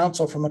 value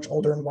counsel from much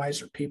older and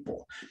wiser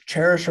people,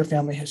 cherish our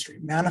family history,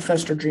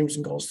 manifest our dreams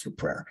and goals through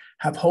prayer,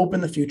 have hope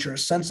in the future, a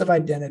sense of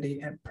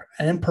identity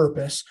and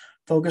purpose,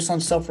 focus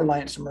on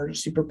self-reliance,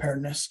 emergency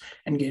preparedness,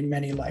 and gain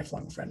many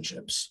lifelong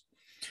friendships.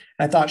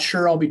 And I thought,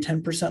 sure, I'll be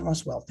 10%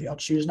 less wealthy. I'll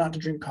choose not to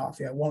drink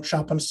coffee. I won't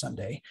shop on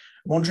Sunday.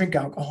 I won't drink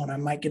alcohol, and I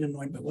might get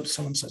annoyed by what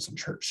someone says in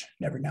church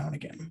every now and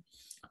again.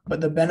 But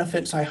the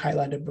benefits I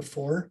highlighted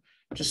before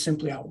just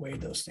simply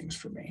outweighed those things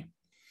for me,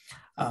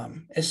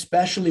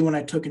 especially when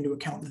I took into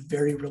account the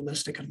very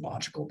realistic and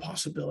logical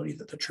possibility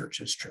that the church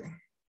is true.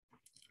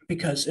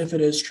 Because if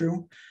it is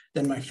true,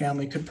 then my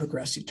family could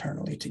progress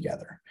eternally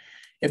together.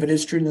 If it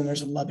is true, then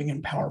there's a loving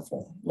and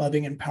powerful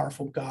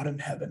God in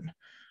heaven,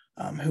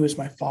 who is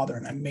my Father,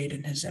 and I'm made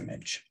in his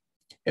image.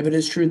 If it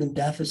is true, then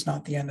death is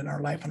not the end, and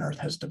our life on earth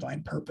has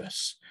divine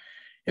purpose.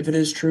 If it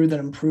is true that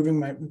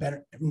improving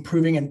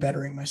and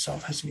bettering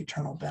myself has an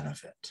eternal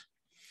benefit.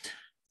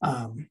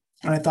 And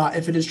I thought,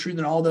 if it is true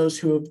that all those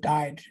who have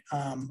died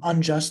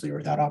unjustly or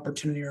without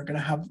opportunity are going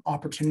to have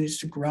opportunities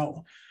to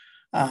grow,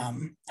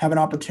 have an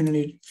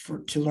opportunity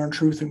to learn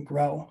truth and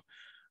grow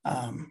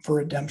for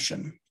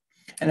redemption.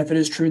 And if it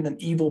is true that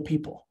evil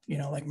people,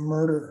 like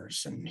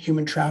murderers and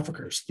human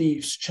traffickers,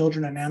 thieves,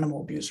 children and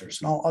animal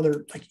abusers, and all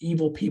other like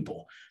evil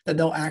people, that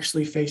they'll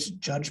actually face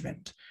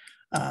judgment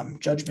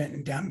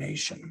and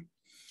damnation.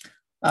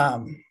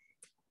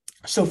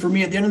 So for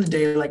me, at the end of the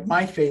day, like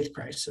my faith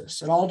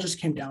crisis, it all just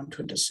came down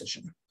to a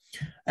decision,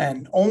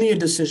 and only a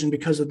decision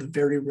because of the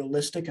very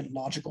realistic and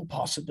logical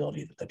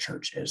possibility that the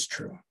church is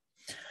true.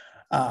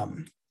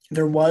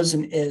 There was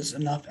and is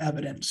enough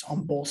evidence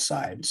on both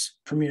sides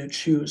for me to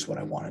choose what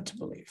I wanted to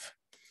believe.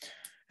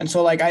 And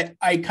so like,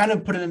 I kind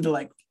of put it into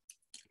like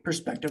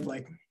perspective.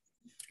 Like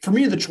for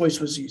me, the choice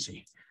was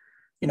easy.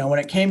 When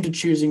it came to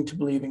choosing to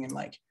believing in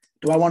like,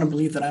 do I want to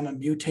believe that I'm a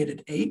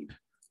mutated ape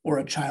or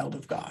a child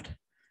of God?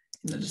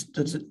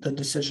 The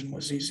decision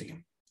was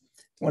easy.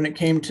 When it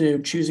came to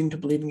choosing to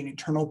believing in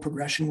eternal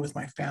progression with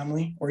my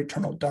family or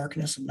eternal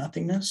darkness and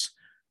nothingness,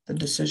 the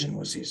decision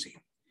was easy.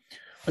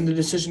 When the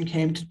decision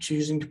came to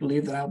choosing to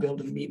believe that I'll be able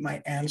to meet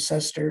my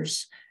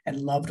ancestors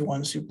and loved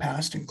ones who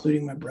passed,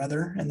 including my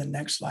brother, in the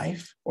next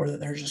life, or that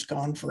they're just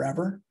gone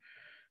forever,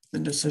 the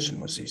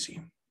decision was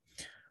easy.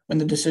 When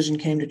the decision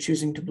came to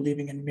choosing to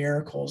believing in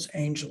miracles,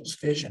 angels,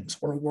 visions,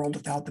 or a world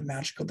without the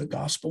magic of the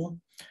gospel,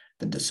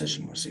 the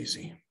decision was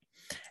easy.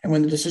 And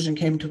when the decision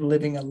came to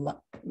living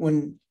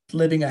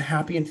a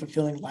happy and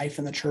fulfilling life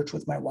in the church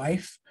with my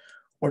wife,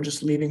 or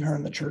just leaving her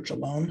in the church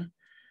alone,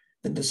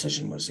 the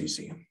decision was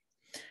easy.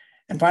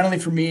 And finally,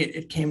 for me,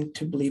 it came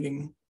to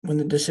believing, when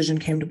the decision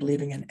came to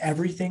believing in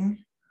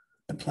everything,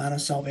 the plan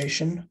of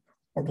salvation,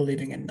 or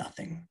believing in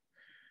nothing,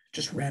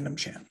 just random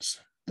chance,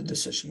 the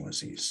decision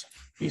was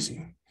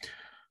easy.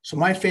 So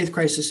my faith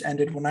crisis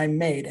ended when I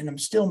made, and I'm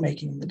still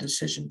making, the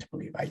decision to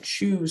believe. I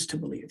choose to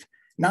believe,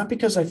 not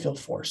because I feel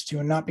forced to,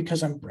 and not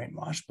because I'm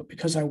brainwashed, but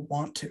because I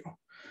want to.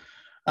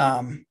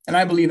 And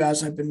I believe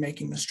as I've been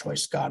making this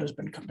choice, God has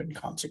been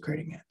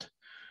consecrating it.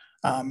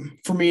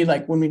 For me,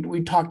 like when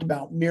we talked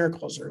about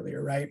miracles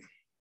earlier, right?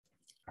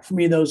 For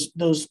me, those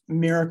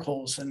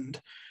miracles and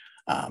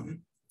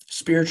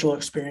spiritual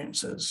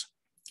experiences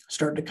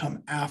started to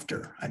come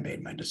after I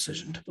made my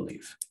decision to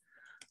believe.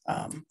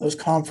 Those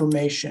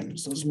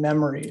confirmations, those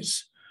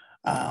memories,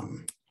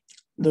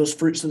 those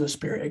fruits of the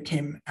Spirit, it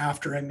came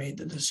after I made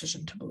the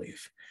decision to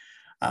believe.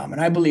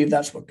 And I believe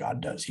that's what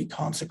God does. He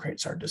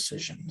consecrates our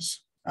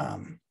decisions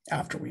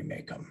after we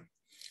make them.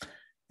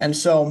 And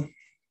so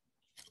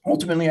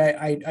ultimately,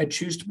 I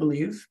choose to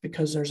believe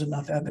because there's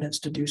enough evidence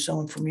to do so.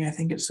 And for me, I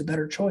think it's the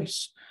better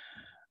choice.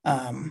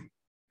 And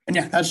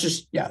yeah,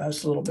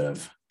 that's a little bit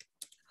of.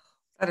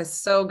 That is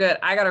so good.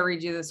 I got to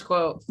read you this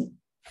quote.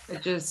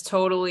 It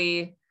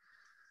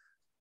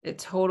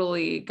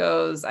totally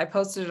goes. I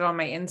posted it on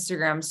my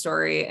Instagram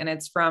story, and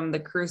it's from The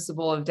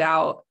Crucible of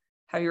Doubt.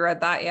 Have you read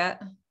that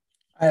yet?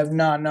 I have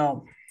not,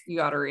 no. You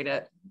got to read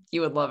it.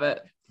 You would love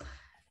it.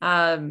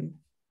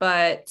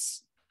 But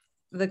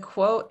the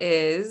quote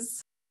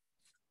is,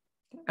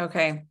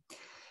 okay,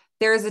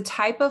 there is a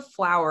type of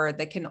flower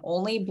that can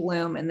only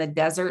bloom in the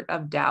desert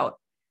of doubt.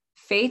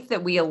 Faith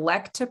that we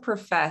elect to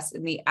profess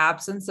in the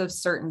absence of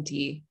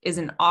certainty is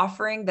an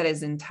offering that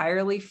is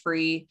entirely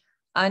free,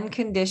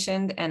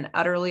 unconditioned, and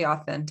utterly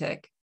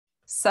authentic.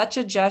 Such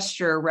a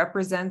gesture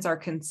represents our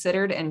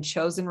considered and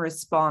chosen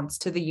response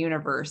to the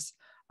universe,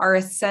 our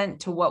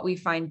assent to what we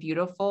find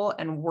beautiful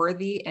and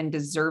worthy and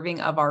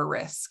deserving of our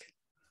risk.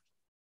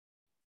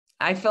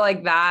 I feel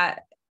like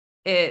that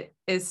it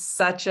is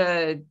such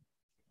a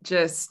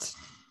that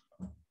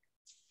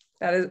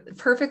is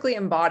perfectly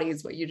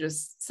embodies what you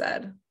just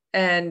said.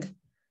 And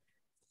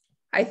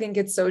I think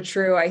it's so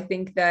true. I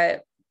think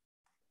that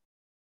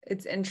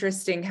it's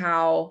interesting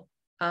how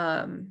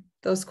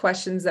those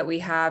questions that we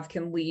have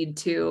can lead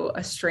to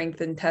a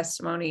strengthened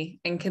testimony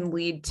and can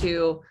lead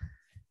to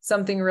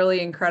something really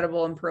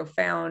incredible and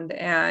profound.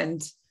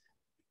 And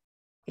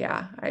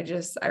yeah, I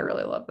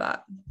really love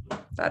that.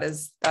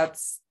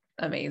 That's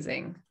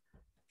amazing.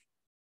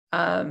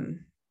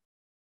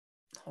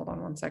 Hold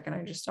on one second.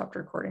 I just stopped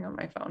recording on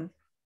my phone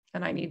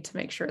and I need to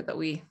make sure that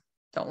we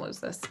don't lose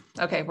this.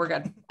 Okay, we're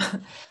good.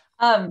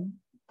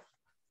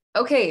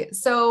 Okay.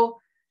 So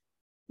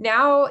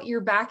now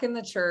you're back in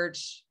the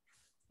church.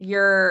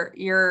 You've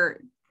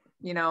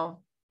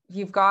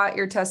got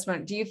your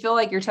testimony. Do you feel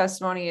like your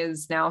testimony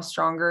is now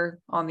stronger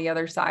on the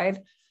other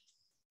side?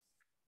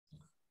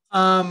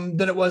 Than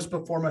it was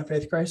before my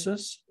faith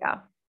crisis? Yeah.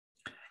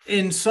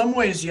 In some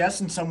ways,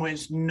 yes. In some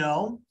ways,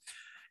 no.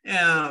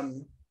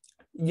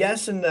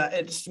 Yes, in that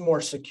it's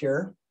more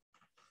secure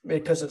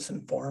because it's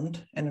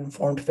informed, and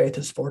informed faith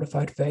is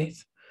fortified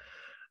faith.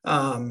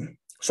 So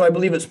I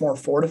believe it's more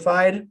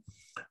fortified,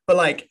 but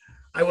like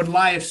I would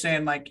lie if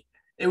saying like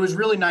it was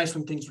really nice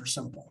when things were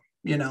simple,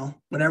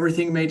 when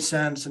everything made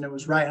sense and it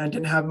was right and I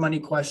didn't have many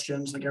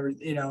questions, like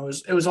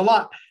it was a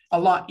lot. a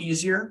lot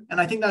easier.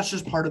 And I think that's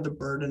just part of the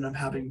burden of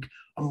having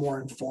a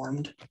more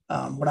informed,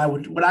 what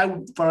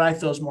I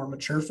feel is more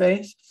mature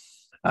faith,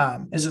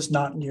 is it's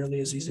not nearly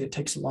as easy. It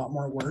takes a lot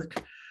more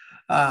work.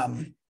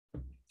 And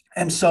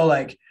so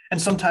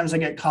and sometimes I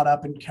get caught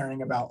up in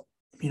caring about,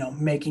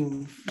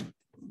 making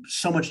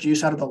so much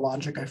use out of the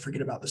logic, I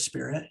forget about the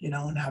spirit,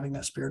 and having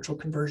that spiritual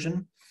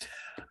conversion.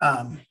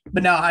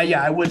 But now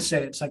I would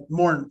say it's like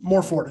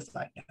more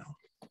fortified now.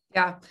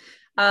 Yeah.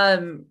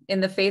 In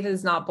the Faith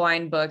is Not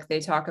Blind book, they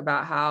talk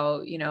about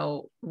how,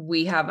 when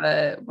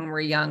we're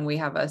young, we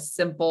have a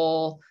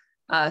simple,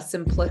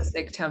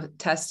 simplistic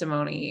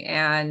testimony,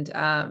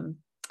 and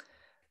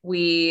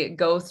we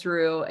go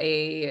through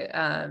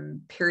a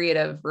period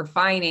of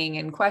refining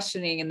and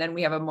questioning, and then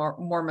we have a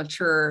more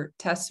mature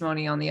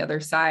testimony on the other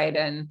side.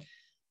 And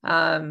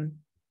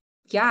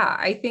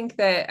I think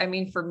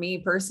that, for me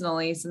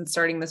personally, since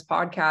starting this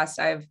podcast,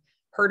 I've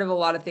heard of a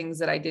lot of things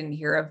that I didn't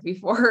hear of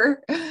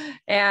before.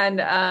 And,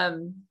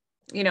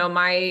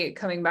 my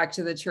coming back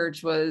to the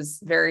church was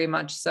very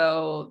much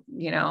so,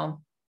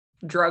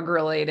 drug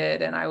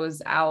related, and I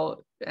was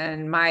out,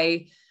 and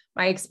my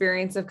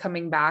experience of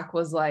coming back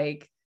was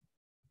like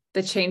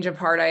the change of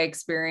heart I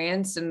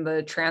experienced and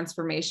the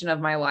transformation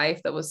of my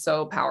life that was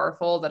so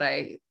powerful that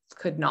I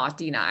could not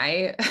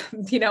deny,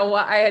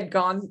 what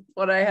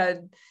I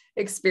had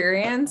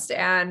experienced.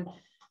 And,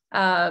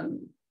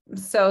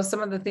 so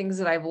some of the things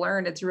that I've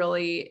learned,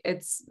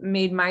 it's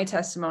made my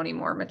testimony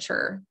more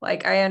mature.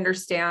 Like, I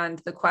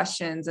understand the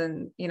questions,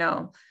 and,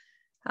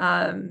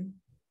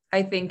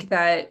 I think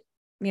that,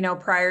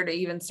 prior to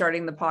even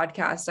starting the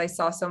podcast, I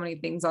saw so many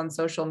things on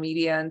social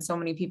media and so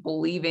many people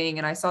leaving,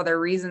 and I saw their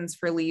reasons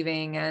for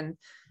leaving. And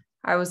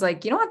I was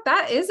like,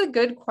 that is a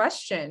good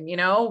question.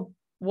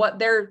 What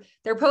they're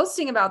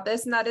posting about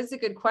this, and that is a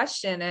good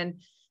question.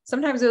 And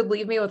sometimes it would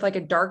leave me with like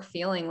a dark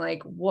feeling,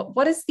 like,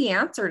 what is the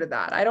answer to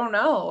that? I don't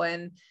know.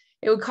 And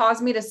it would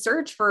cause me to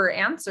search for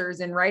answers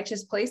in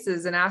righteous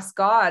places and ask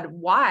God,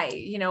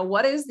 why,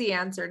 what is the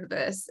answer to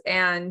this?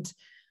 And,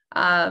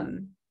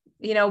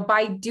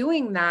 by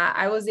doing that,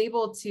 I was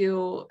able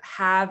to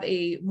have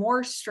a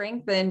more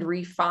strengthened,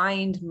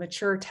 refined,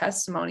 mature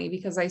testimony,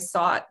 because I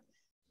sought,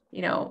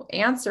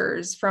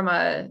 answers from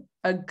a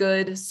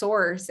good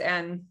source.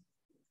 And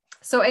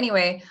so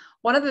anyway,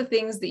 one of the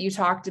things that you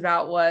talked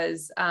about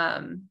was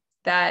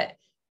that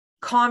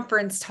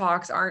conference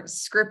talks aren't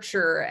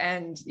scripture.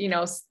 And,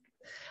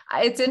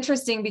 it's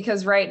interesting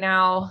because right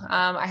now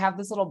I have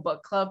this little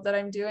book club that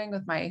I'm doing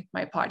with my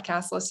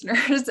podcast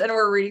listeners, and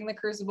we're reading The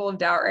Crucible of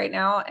Doubt right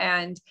now.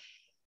 And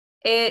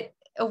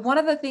one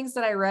of the things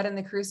that I read in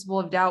The Crucible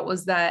of Doubt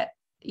was that,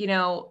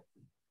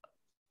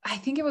 I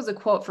think it was a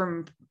quote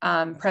from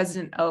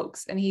President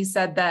Oaks. And he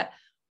said that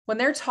when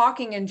they're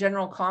talking in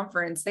general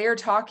conference, they are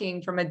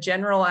talking from a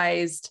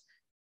generalized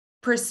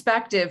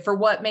perspective for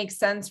what makes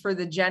sense for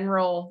the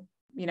general,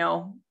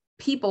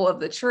 people of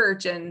the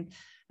church. And,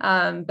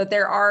 but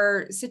there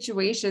are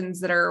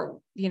situations that are,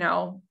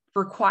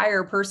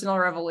 require personal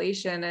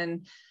revelation.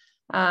 And,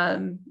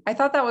 I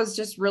thought that was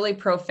just really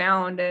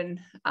profound. And,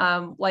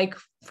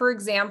 for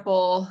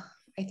example,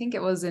 I think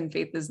it was in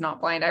Faith is Not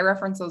Blind. I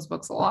reference those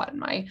books a lot in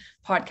my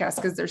podcast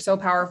because they're so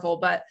powerful.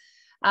 But,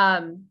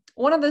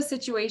 one of the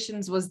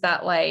situations was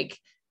that,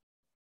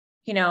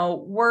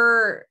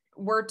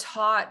 we're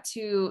taught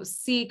to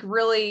seek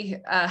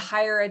really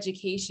higher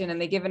education.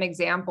 And they give an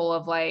example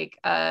of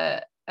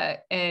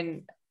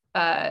in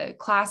a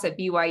class at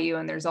BYU,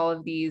 and there's all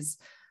of these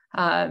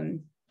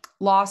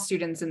law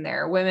students in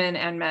there, women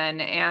and men.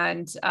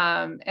 And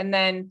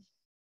then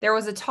there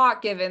was a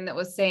talk given that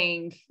was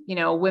saying,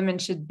 women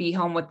should be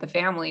home with the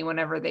family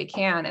whenever they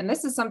can. And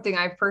this is something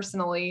I've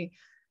personally,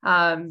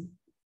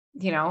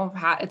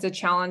 it's a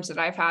challenge that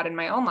I've had in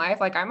my own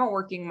life. Like, I'm a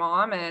working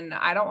mom, and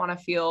I don't want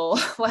to feel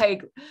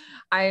like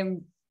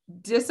I'm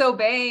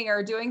disobeying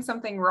or doing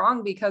something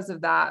wrong because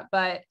of that.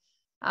 But,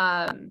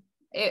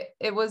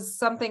 it was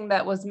something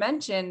that was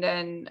mentioned,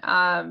 and,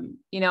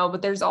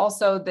 but there's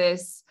also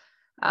this,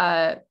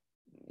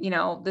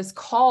 this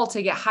call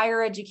to get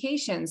higher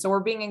education. So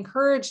we're being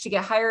encouraged to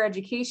get higher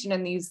education,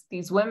 and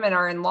these women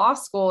are in law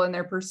school and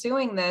they're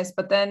pursuing this,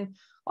 but then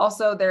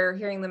also they're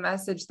hearing the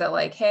message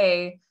that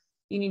hey,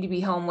 you need to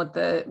be home with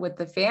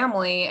the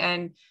family.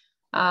 And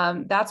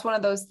that's one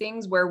of those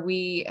things where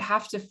we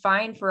have to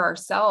find for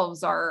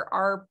ourselves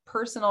our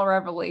personal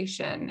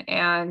revelation.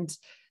 And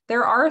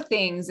there are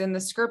things in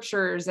the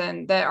scriptures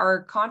and that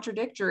are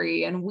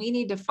contradictory, and we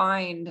need to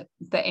find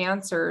the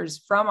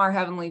answers from our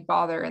Heavenly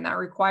Father. And that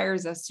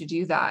requires us to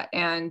do that.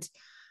 And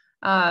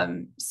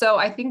so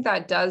I think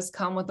that does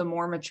come with a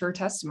more mature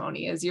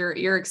testimony, as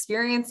you're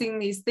experiencing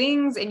these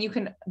things, and you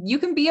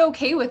can be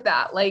okay with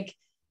that.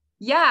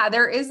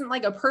 There isn't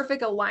a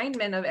perfect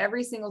alignment of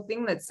every single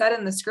thing that's said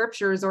in the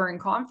scriptures or in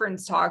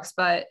conference talks,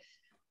 but,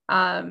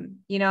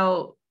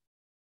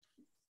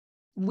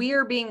 we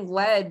are being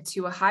led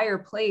to a higher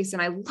place.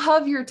 And I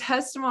love your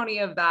testimony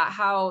of that,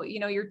 how,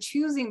 you're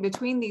choosing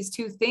between these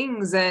two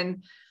things,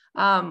 and,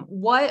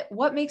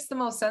 what makes the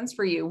most sense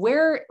for you?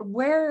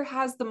 Where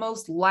has the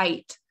most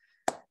light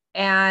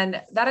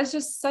And that is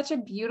just such a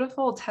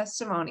beautiful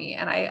testimony.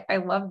 And I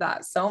love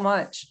that so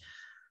much.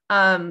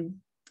 Okay,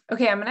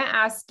 I'm going to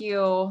ask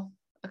you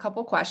a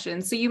couple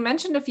questions. So you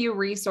mentioned a few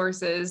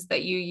resources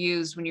that you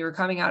used when you were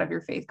coming out of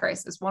your faith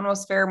crisis. One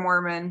was Fair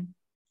Mormon.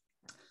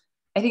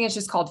 I think it's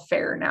just called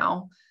Fair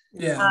now.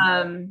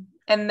 Yeah.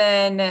 And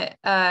then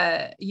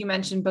you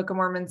mentioned Book of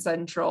Mormon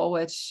Central,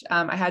 which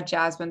I had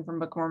Jasmine from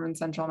Book of Mormon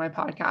Central on my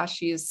podcast.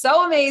 She is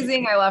so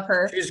amazing. I love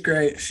her. She's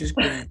great. She's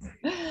great.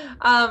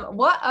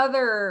 What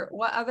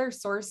other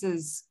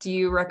sources do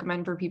you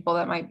recommend for people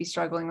that might be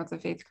struggling with a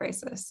faith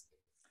crisis?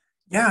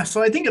 Yeah.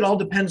 So I think it all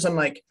depends on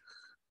like,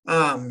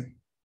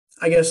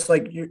 I guess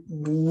like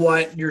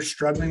what you're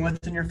struggling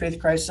with in your faith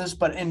crisis.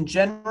 But in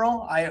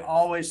general, I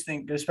always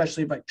think,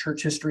 especially like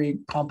church history,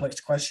 complex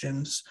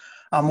questions,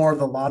 more of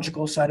the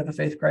logical side of a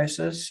faith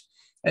crisis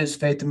is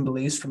Faith and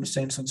Beliefs from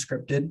Saints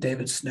Unscripted,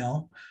 David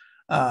Snell.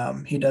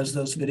 He does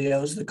those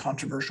videos, the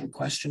controversial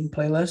question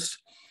playlist.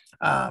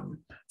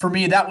 For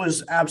me, that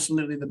was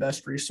absolutely the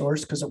best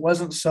resource because it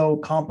wasn't so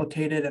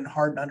complicated and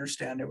hard to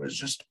understand. It was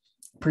just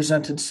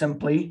presented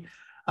simply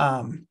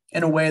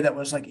in a way that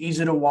was like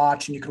easy to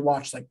watch, and you could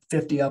watch like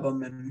 50 of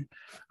them in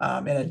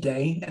a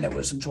day, and it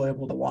was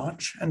enjoyable to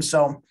watch. And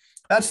so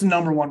that's the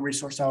number one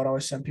resource I would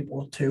always send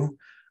people to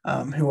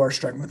who are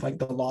struggling with like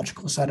the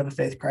logical side of a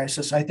faith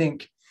crisis. I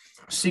think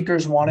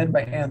Seekers Wanted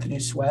by Anthony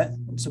Sweat,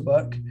 it's a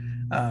book,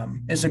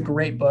 is a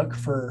great book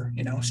for,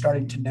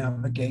 starting to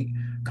navigate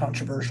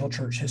controversial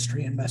church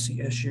history and messy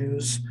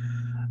issues.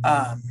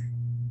 I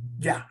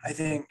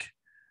think,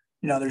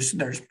 there's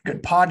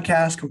good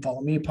podcasts, Come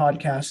Follow Me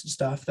podcasts and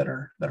stuff that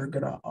are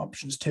good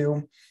options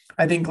too.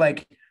 I think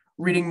like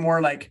reading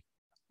more, like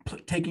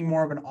taking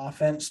more of an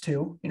offense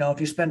too. If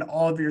you spend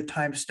all of your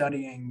time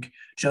studying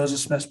Joseph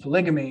Smith's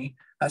polygamy,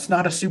 that's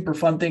not a super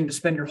fun thing to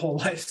spend your whole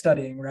life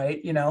studying,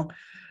 right? And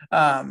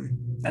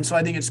so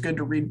I think it's good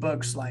to read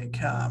books like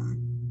The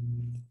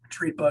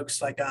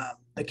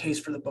Case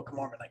for the Book of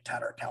Mormon, like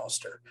Tatter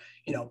Callister,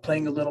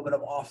 playing a little bit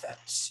of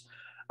offense.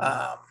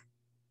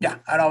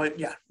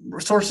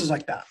 Resources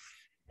like that.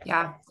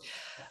 Yeah.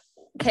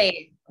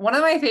 Okay. One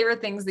of my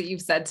favorite things that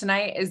you've said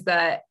tonight is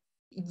that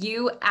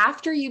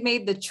after you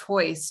made the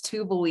choice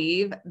to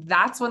believe,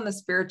 that's when the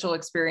spiritual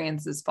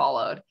experiences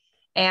followed.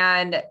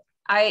 And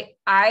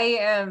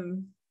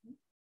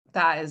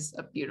that is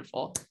a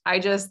beautiful,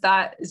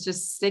 that is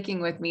just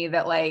sticking with me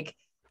that like,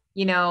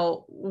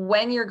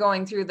 when you're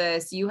going through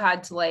this, you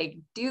had to like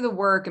do the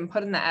work and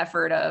put in the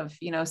effort of,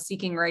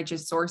 seeking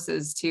righteous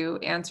sources to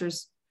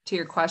answers to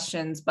your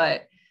questions.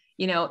 But,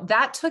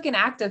 that took an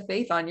act of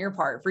faith on your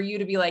part for you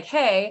to be like,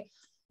 hey,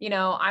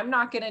 I'm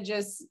not going to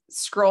just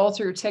scroll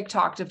through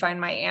TikTok to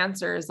find my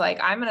answers. Like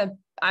I'm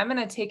going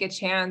to take a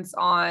chance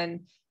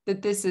on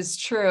that this is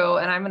true.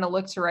 And I'm going to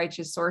look to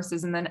righteous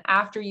sources. And then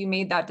after you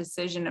made that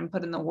decision and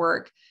put in the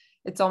work,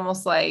 it's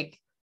almost like,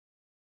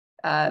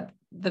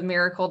 the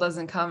miracle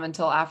doesn't come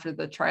until after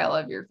the trial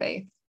of your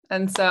faith.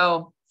 And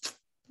so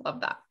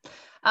love that.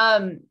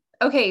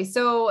 Okay.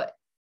 So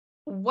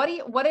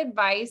what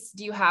advice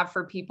do you have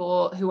for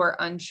people who are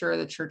unsure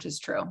the church is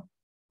true?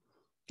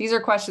 These are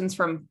questions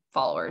from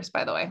followers,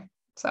 by the way.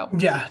 So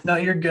yeah, no,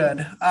 you're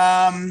good.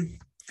 I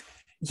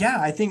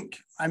think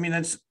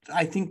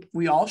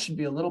we all should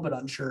be a little bit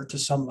unsure to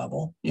some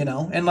level,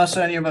 unless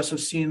any of us have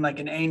seen like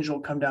an angel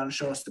come down and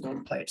show us the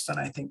golden plates, then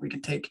I think we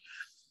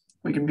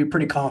can be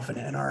pretty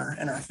confident in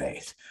our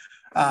faith.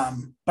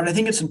 But I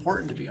think it's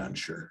important to be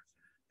unsure.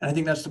 And I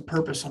think that's the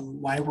purpose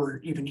on why we're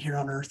even here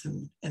on earth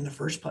in the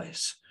first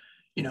place.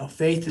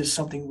 Faith is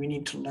something we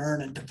need to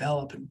learn and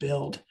develop and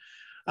build.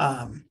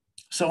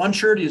 So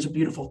unsurety is a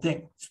beautiful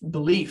thing.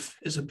 Belief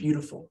is a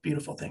beautiful,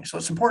 beautiful thing. So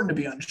it's important to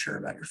be unsure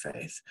about your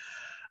faith.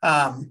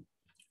 And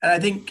I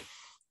think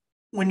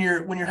when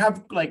you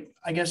have like,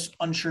 I guess,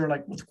 unsure,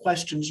 like with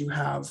questions you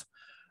have,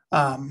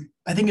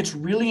 I think it's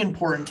really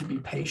important to be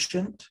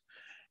patient.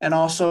 And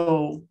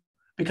also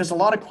because a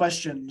lot of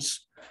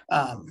questions,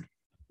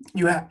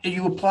 you want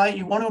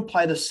to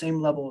apply the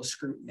same level of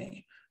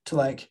scrutiny to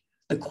like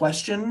the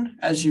question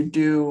as you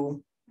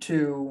do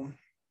to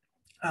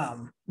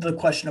the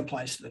question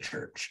applies to the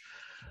church.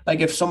 Like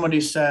if somebody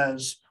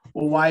says,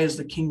 well, why is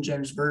the King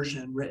James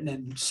Version written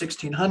in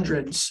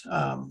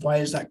 1600s? Why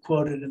is that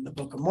quoted in the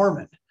Book of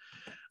Mormon?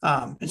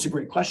 It's a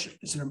great question.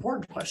 It's an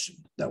important question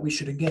that we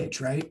should engage,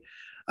 right?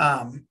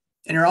 And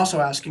you're also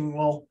asking,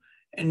 well,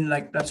 and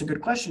like, that's a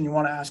good question. You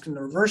want to ask in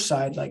the reverse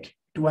side, like,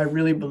 do I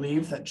really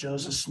believe that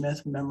Joseph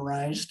Smith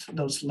memorized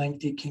those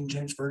lengthy King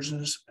James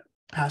Versions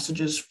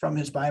passages from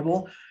his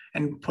Bible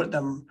and put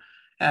them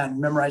and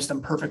memorized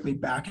them perfectly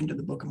back into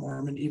the Book of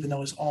Mormon, even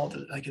though his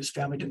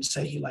family didn't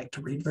say he liked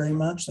to read very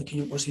much? Like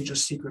was he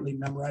just secretly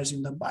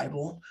memorizing the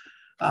Bible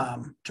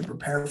to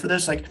prepare for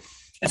this? Like,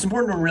 it's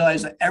important to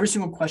realize that every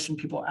single question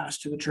people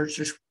ask to the church,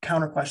 there's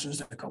counter questions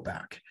that go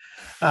back.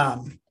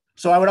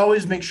 So I would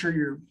always make sure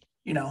you're,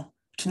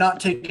 to not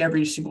take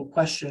every single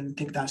question and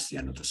think that's the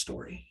end of the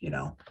story. You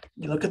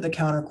look at the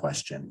counter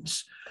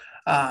questions.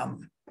 Yeah.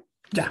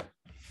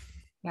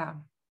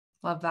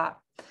 Love that.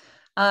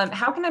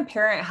 How can a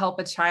parent help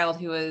a child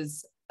who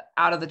is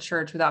out of the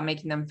church without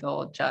making them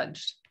feel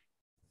judged?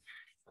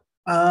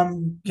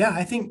 Yeah,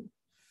 I think,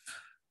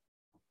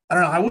 I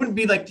don't know, I wouldn't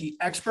be like the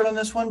expert on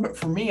this one, but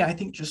for me, I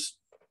think just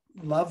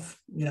love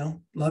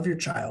your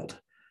child.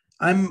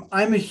 I'm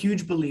a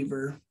huge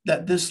believer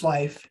that this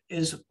life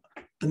is,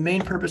 the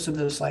main purpose of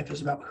this life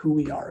is about who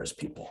we are as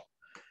people,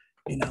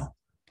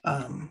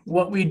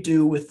 what we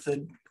do with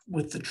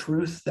the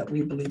truth that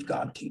we believe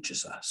God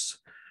teaches us.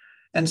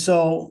 And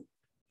so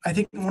I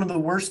think one of the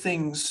worst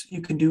things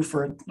you can do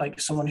for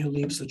like someone who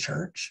leaves the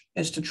church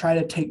is to try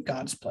to take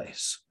God's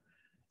place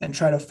and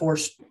try to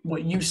force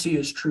what you see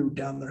as true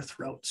down their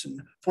throats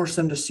and force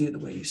them to see it the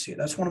way you see it.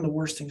 That's one of the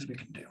worst things we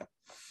can do.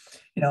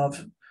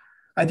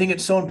 I think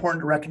it's so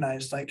important to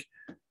recognize, like,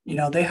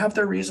 they have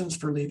their reasons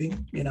for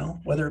leaving,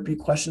 whether it be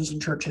questions in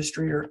church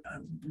history or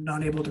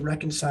not able to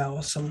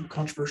reconcile some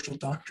controversial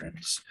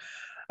doctrines.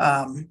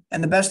 And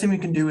the best thing we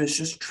can do is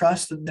just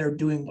trust that they're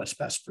doing what's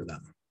best for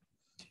them.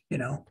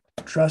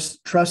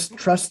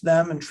 Trust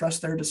them and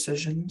trust their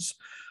decisions.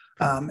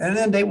 And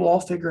then they will all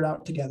figure it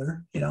out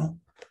together.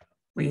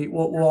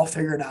 We'll all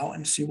figure it out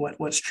and see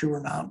what's true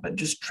or not, but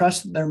just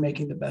trust that they're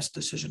making the best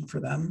decision for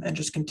them and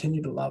just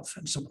continue to love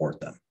and support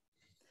them.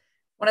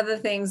 One of the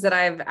things that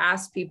I've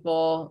asked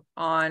people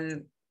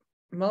on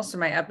most of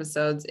my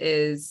episodes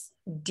is,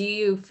 do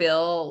you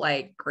feel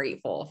like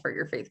grateful for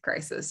your faith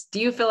crisis?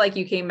 Do you feel like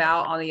you came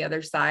out on the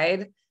other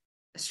side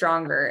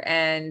stronger?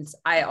 And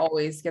I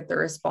always get the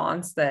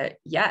response that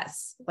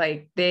yes,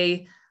 like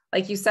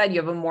you said, you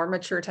have a more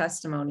mature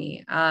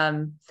testimony.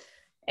 And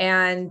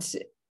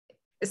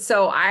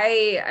so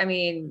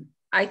I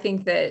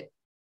think that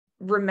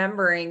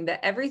remembering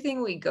that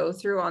everything we go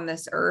through on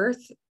this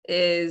earth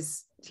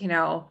is,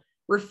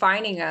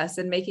 refining us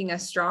and making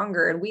us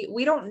stronger. And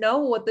we don't know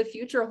what the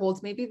future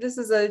holds. Maybe this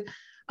is a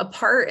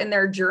part in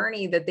their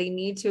journey that they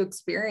need to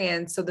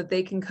experience so that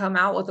they can come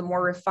out with a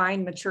more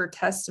refined, mature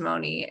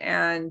testimony.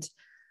 And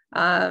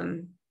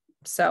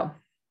so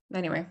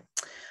anyway,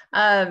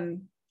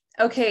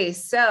 okay.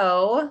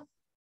 So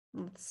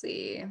let's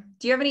see.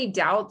 Do you have any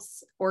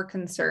doubts or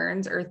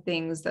concerns or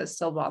things that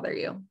still bother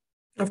you?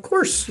 Of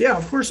course. Yeah,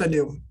 of course I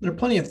do. There are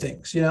plenty of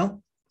things,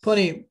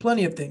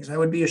 plenty of things. I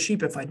would be a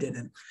sheep if I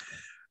didn't.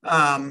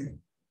 I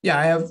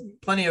have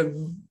plenty of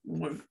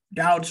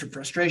doubts or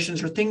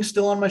frustrations or things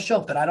still on my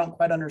shelf that I don't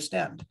quite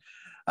understand.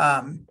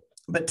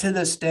 But to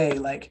this day,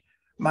 like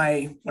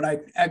my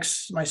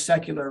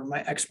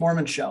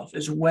ex-Mormon shelf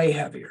is way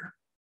heavier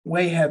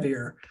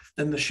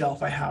than the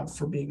shelf I have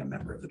for being a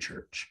member of the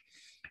church.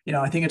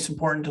 I think it's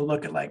important to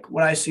look at like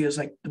what I see as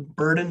like the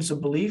burdens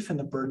of belief and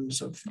the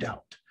burdens of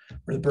doubt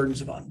or the burdens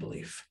of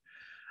unbelief.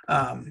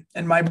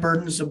 And my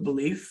burdens of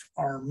belief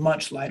are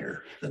much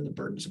lighter than the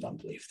burdens of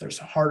unbelief. There's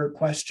harder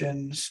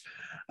questions,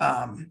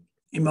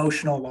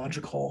 emotional,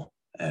 logical,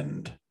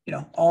 and,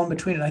 all in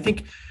between. And I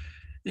think,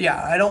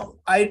 I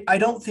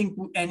don't think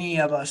any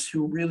of us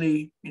who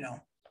really,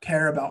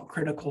 care about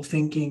critical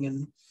thinking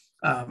and,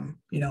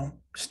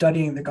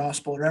 studying the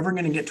gospel are ever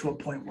going to get to a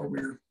point where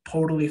we're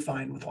totally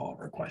fine with all of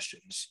our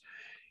questions.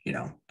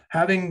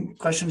 Having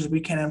questions we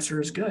can't answer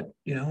is good.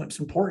 It's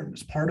important.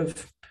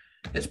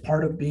 It's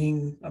part of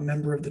being a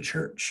member of the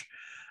church.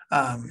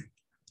 That's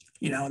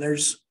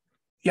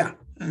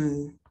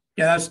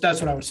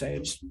what I would say.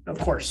 It's of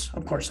course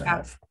I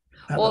have.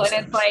 Well, and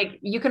it's like,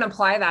 you can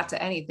apply that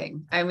to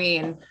anything. I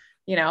mean,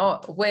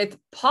 with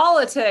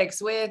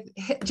politics, with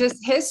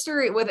just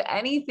history, with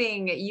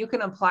anything, you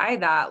can apply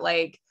that.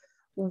 Like,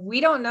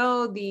 we don't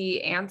know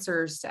the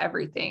answers to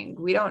everything.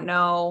 We don't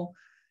know,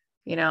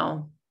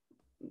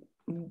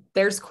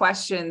 there's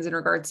questions in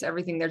regards to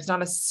everything. There's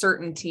not a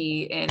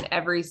certainty in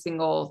every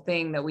single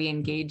thing that we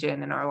engage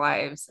in our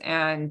lives.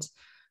 And,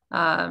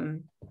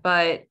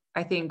 but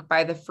I think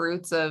by the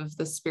fruits of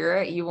the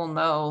Spirit, you will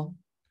know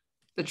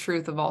the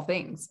truth of all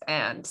things.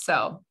 And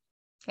so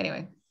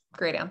anyway,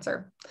 great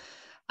answer.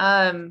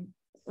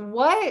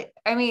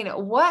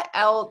 What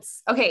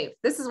else? Okay.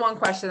 This is one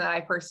question that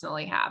I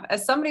personally have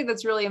as somebody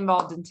that's really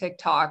involved in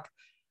TikTok.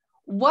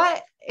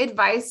 What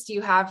advice do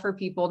you have for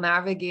people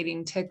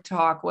navigating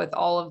TikTok with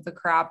all of the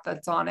crap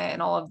that's on it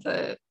and all of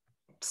the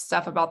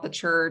stuff about the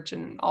church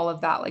and all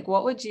of that? Like,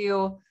 what would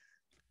you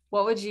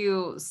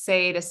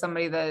say to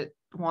somebody that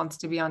wants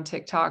to be on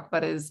TikTok,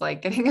 but is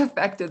like getting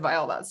affected by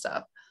all that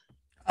stuff?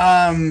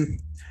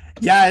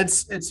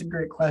 It's a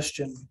great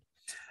question.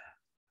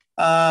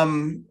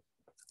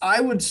 I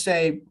would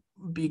say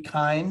be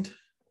kind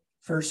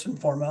first and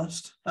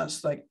foremost.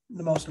 That's like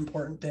the most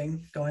important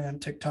thing going on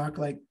TikTok.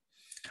 Like,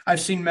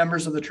 I've seen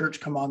members of the church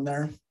come on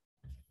there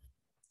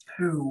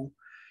who,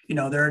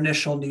 their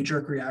initial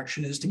knee-jerk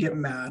reaction is to get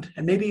mad,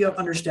 and maybe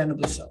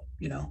understandably so,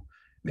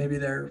 maybe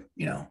they're,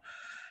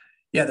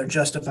 they're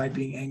justified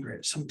being angry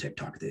at some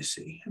TikTok they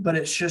see, but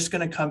it's just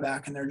going to come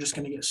back and they're just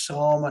going to get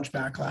so much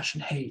backlash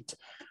and hate.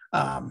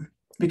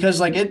 Because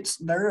like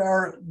there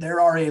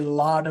are a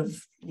lot of,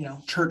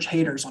 church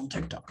haters on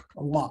TikTok,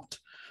 a lot.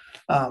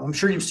 I'm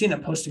sure you've seen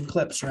it posting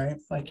clips, right?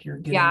 Like you're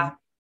getting,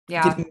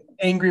 getting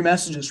angry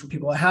messages from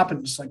people. It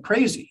happens like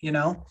crazy,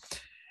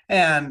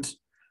 and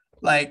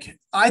like,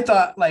 I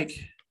thought like,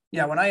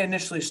 yeah, when I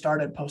initially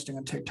started posting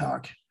on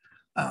TikTok,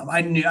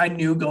 I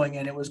knew going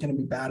in it was going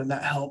to be bad, and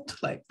that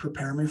helped like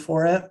prepare me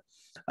for it.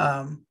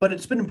 But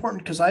it's been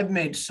important because I've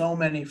made so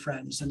many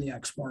friends in the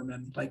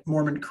ex-Mormon, like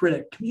Mormon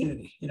critic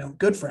community,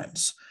 good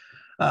friends,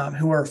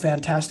 who are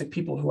fantastic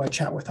people who I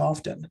chat with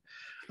often.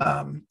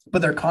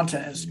 But their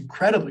content is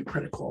incredibly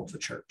critical of the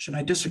church, and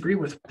I disagree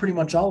with pretty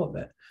much all of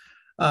it.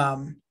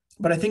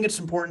 But I think it's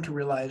important to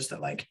realize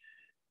that, like,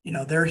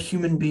 they're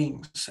human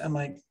beings, and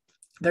like,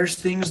 there's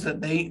things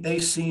that they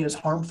see as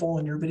harmful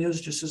in your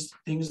videos, just as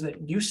things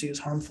that you see as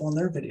harmful in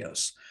their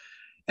videos.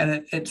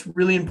 And it's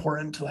really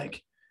important to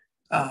like,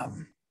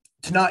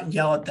 to not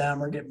yell at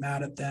them or get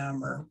mad at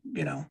them, or,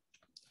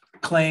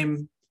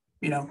 claim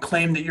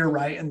that you're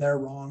right and they're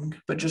wrong,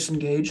 but just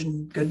engage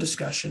in good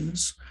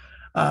discussions.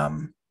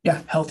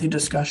 Healthy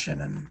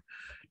discussion, and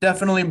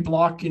definitely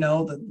block,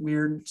 the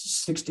weird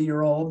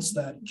 60-year-olds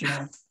that,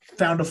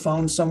 found a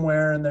phone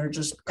somewhere and they're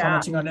just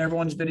commenting on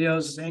everyone's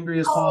videos as angry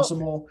as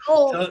possible.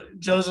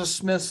 Joseph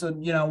Smith said,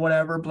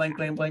 whatever, blank,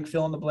 blank, blank,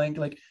 fill in the blank,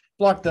 like,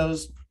 block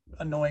those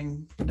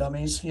annoying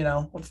dummies,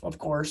 of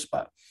course.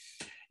 But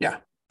yeah,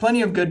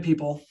 plenty of good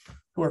people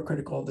who are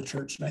critical of the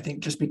church. And I think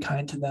just be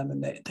kind to them,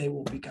 and they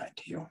will be kind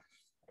to you.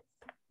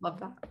 Love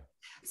that.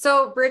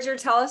 So Bridger,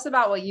 tell us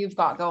about what you've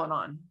got going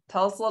on.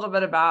 Tell us a little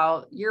bit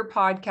about your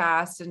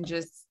podcast and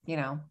just,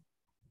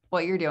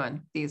 what you're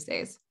doing these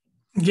days.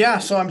 Yeah.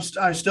 So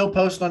I still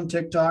post on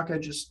TikTok.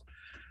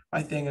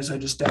 My thing is I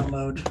just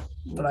download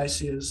what I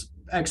see as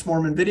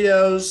ex-Mormon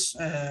videos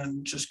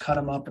and just cut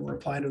them up and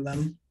reply to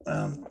them,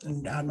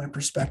 and add my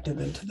perspective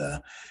into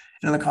the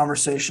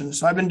conversation.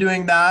 So I've been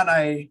doing that.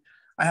 I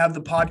have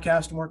the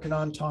podcast I'm working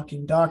on,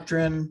 Talking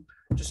Doctrine,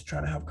 just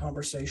trying to have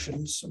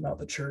conversations about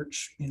the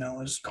church,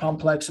 as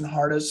complex and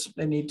hard as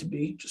they need to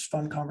be, just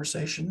fun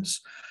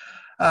conversations.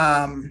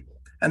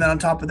 And then on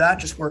top of that,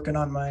 just working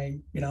on my,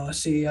 a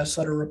CES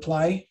letter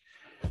reply.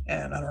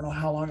 And I don't know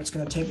how long it's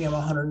going to take me. I'm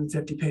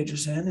 150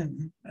 pages in,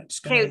 and it's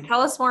going to... Okay,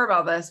 tell us more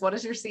about this. What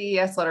is your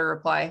CES letter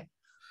reply?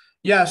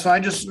 Yeah, so I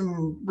just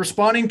am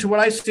responding to what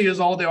I see as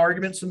all the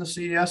arguments in the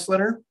CES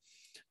letter.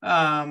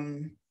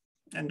 And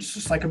it's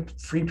just like a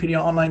free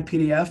online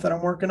PDF that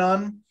I'm working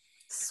on.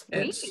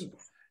 Sweet.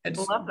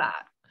 It's love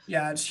that.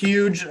 Yeah, it's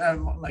huge.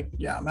 I'm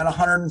at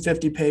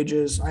 150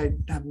 pages. I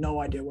have no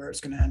idea where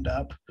it's going to end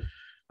up,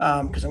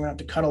 because I'm going to have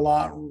to cut a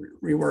lot,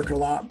 rework a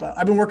lot. But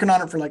I've been working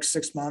on it for like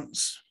 6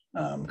 months,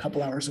 a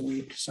couple hours a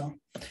week. So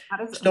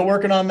still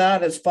working on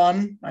that. It's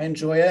fun. I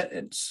enjoy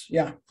it.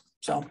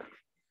 So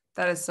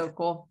that is so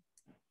cool.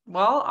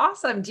 Well,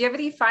 awesome. Do you have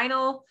any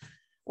final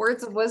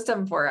words of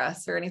wisdom for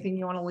us, or anything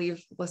you want to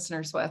leave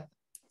listeners with?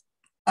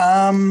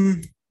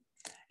 I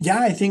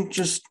think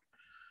just,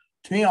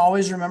 to me,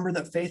 always remember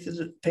that faith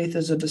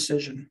is a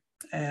decision.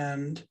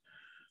 And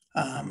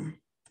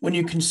when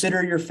you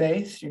consider your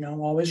faith,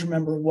 always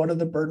remember, what are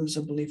the burdens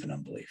of belief and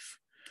unbelief?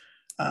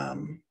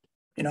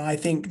 I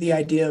think the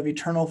idea of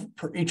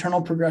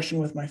eternal progression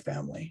with my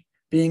family,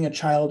 being a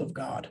child of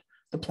God,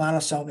 the plan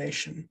of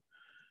salvation,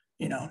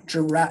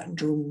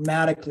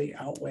 dramatically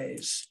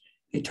outweighs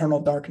eternal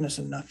darkness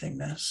and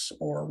nothingness,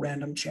 or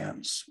random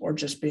chance, or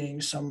just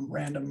being some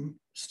random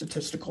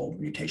statistical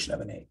mutation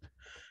of an ape.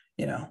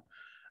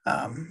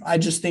 I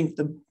just think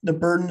the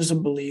burdens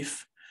of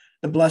belief,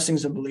 the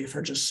blessings of belief,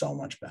 are just so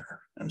much better,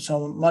 and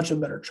so much a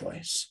better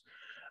choice.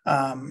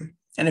 And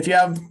if you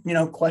have,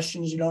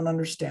 questions you don't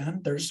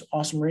understand, there's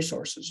awesome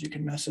resources. You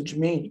can message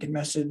me. You can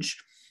message,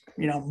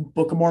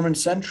 Book of Mormon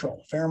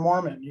Central, Fair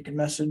Mormon. You can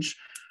message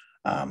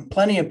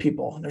plenty of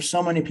people. There's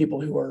so many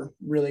people who are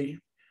really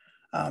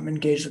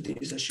engaged with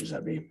these issues.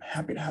 I'd be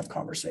happy to have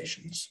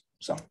conversations.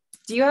 So,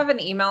 do you have an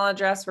email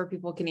address where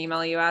people can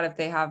email you at if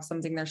they have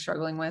something they're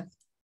struggling with?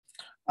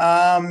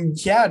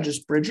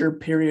 Just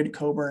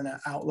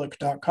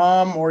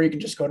Bridger.Coburn@outlook.com, or you can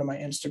just go to my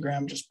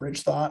Instagram, just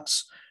Bridge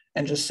Thoughts,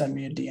 and just send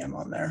me a DM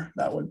on there.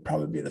 That would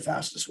probably be the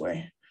fastest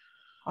way.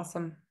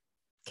 Awesome.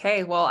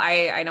 Okay. Well,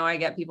 I know I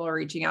get people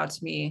reaching out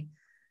to me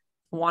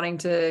wanting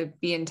to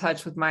be in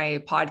touch with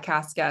my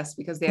podcast guests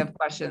because they have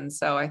questions.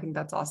 So I think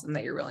that's awesome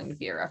that you're willing to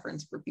be a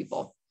reference for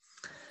people.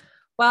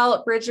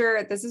 Well,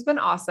 Bridger, this has been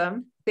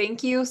awesome.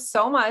 Thank you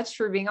so much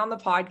for being on the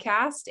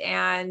podcast.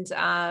 And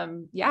I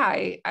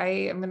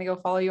am going to go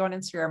follow you on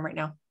Instagram right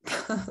now.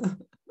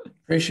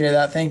 Appreciate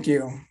that. Thank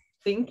you.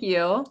 Thank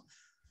you.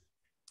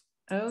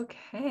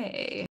 Okay.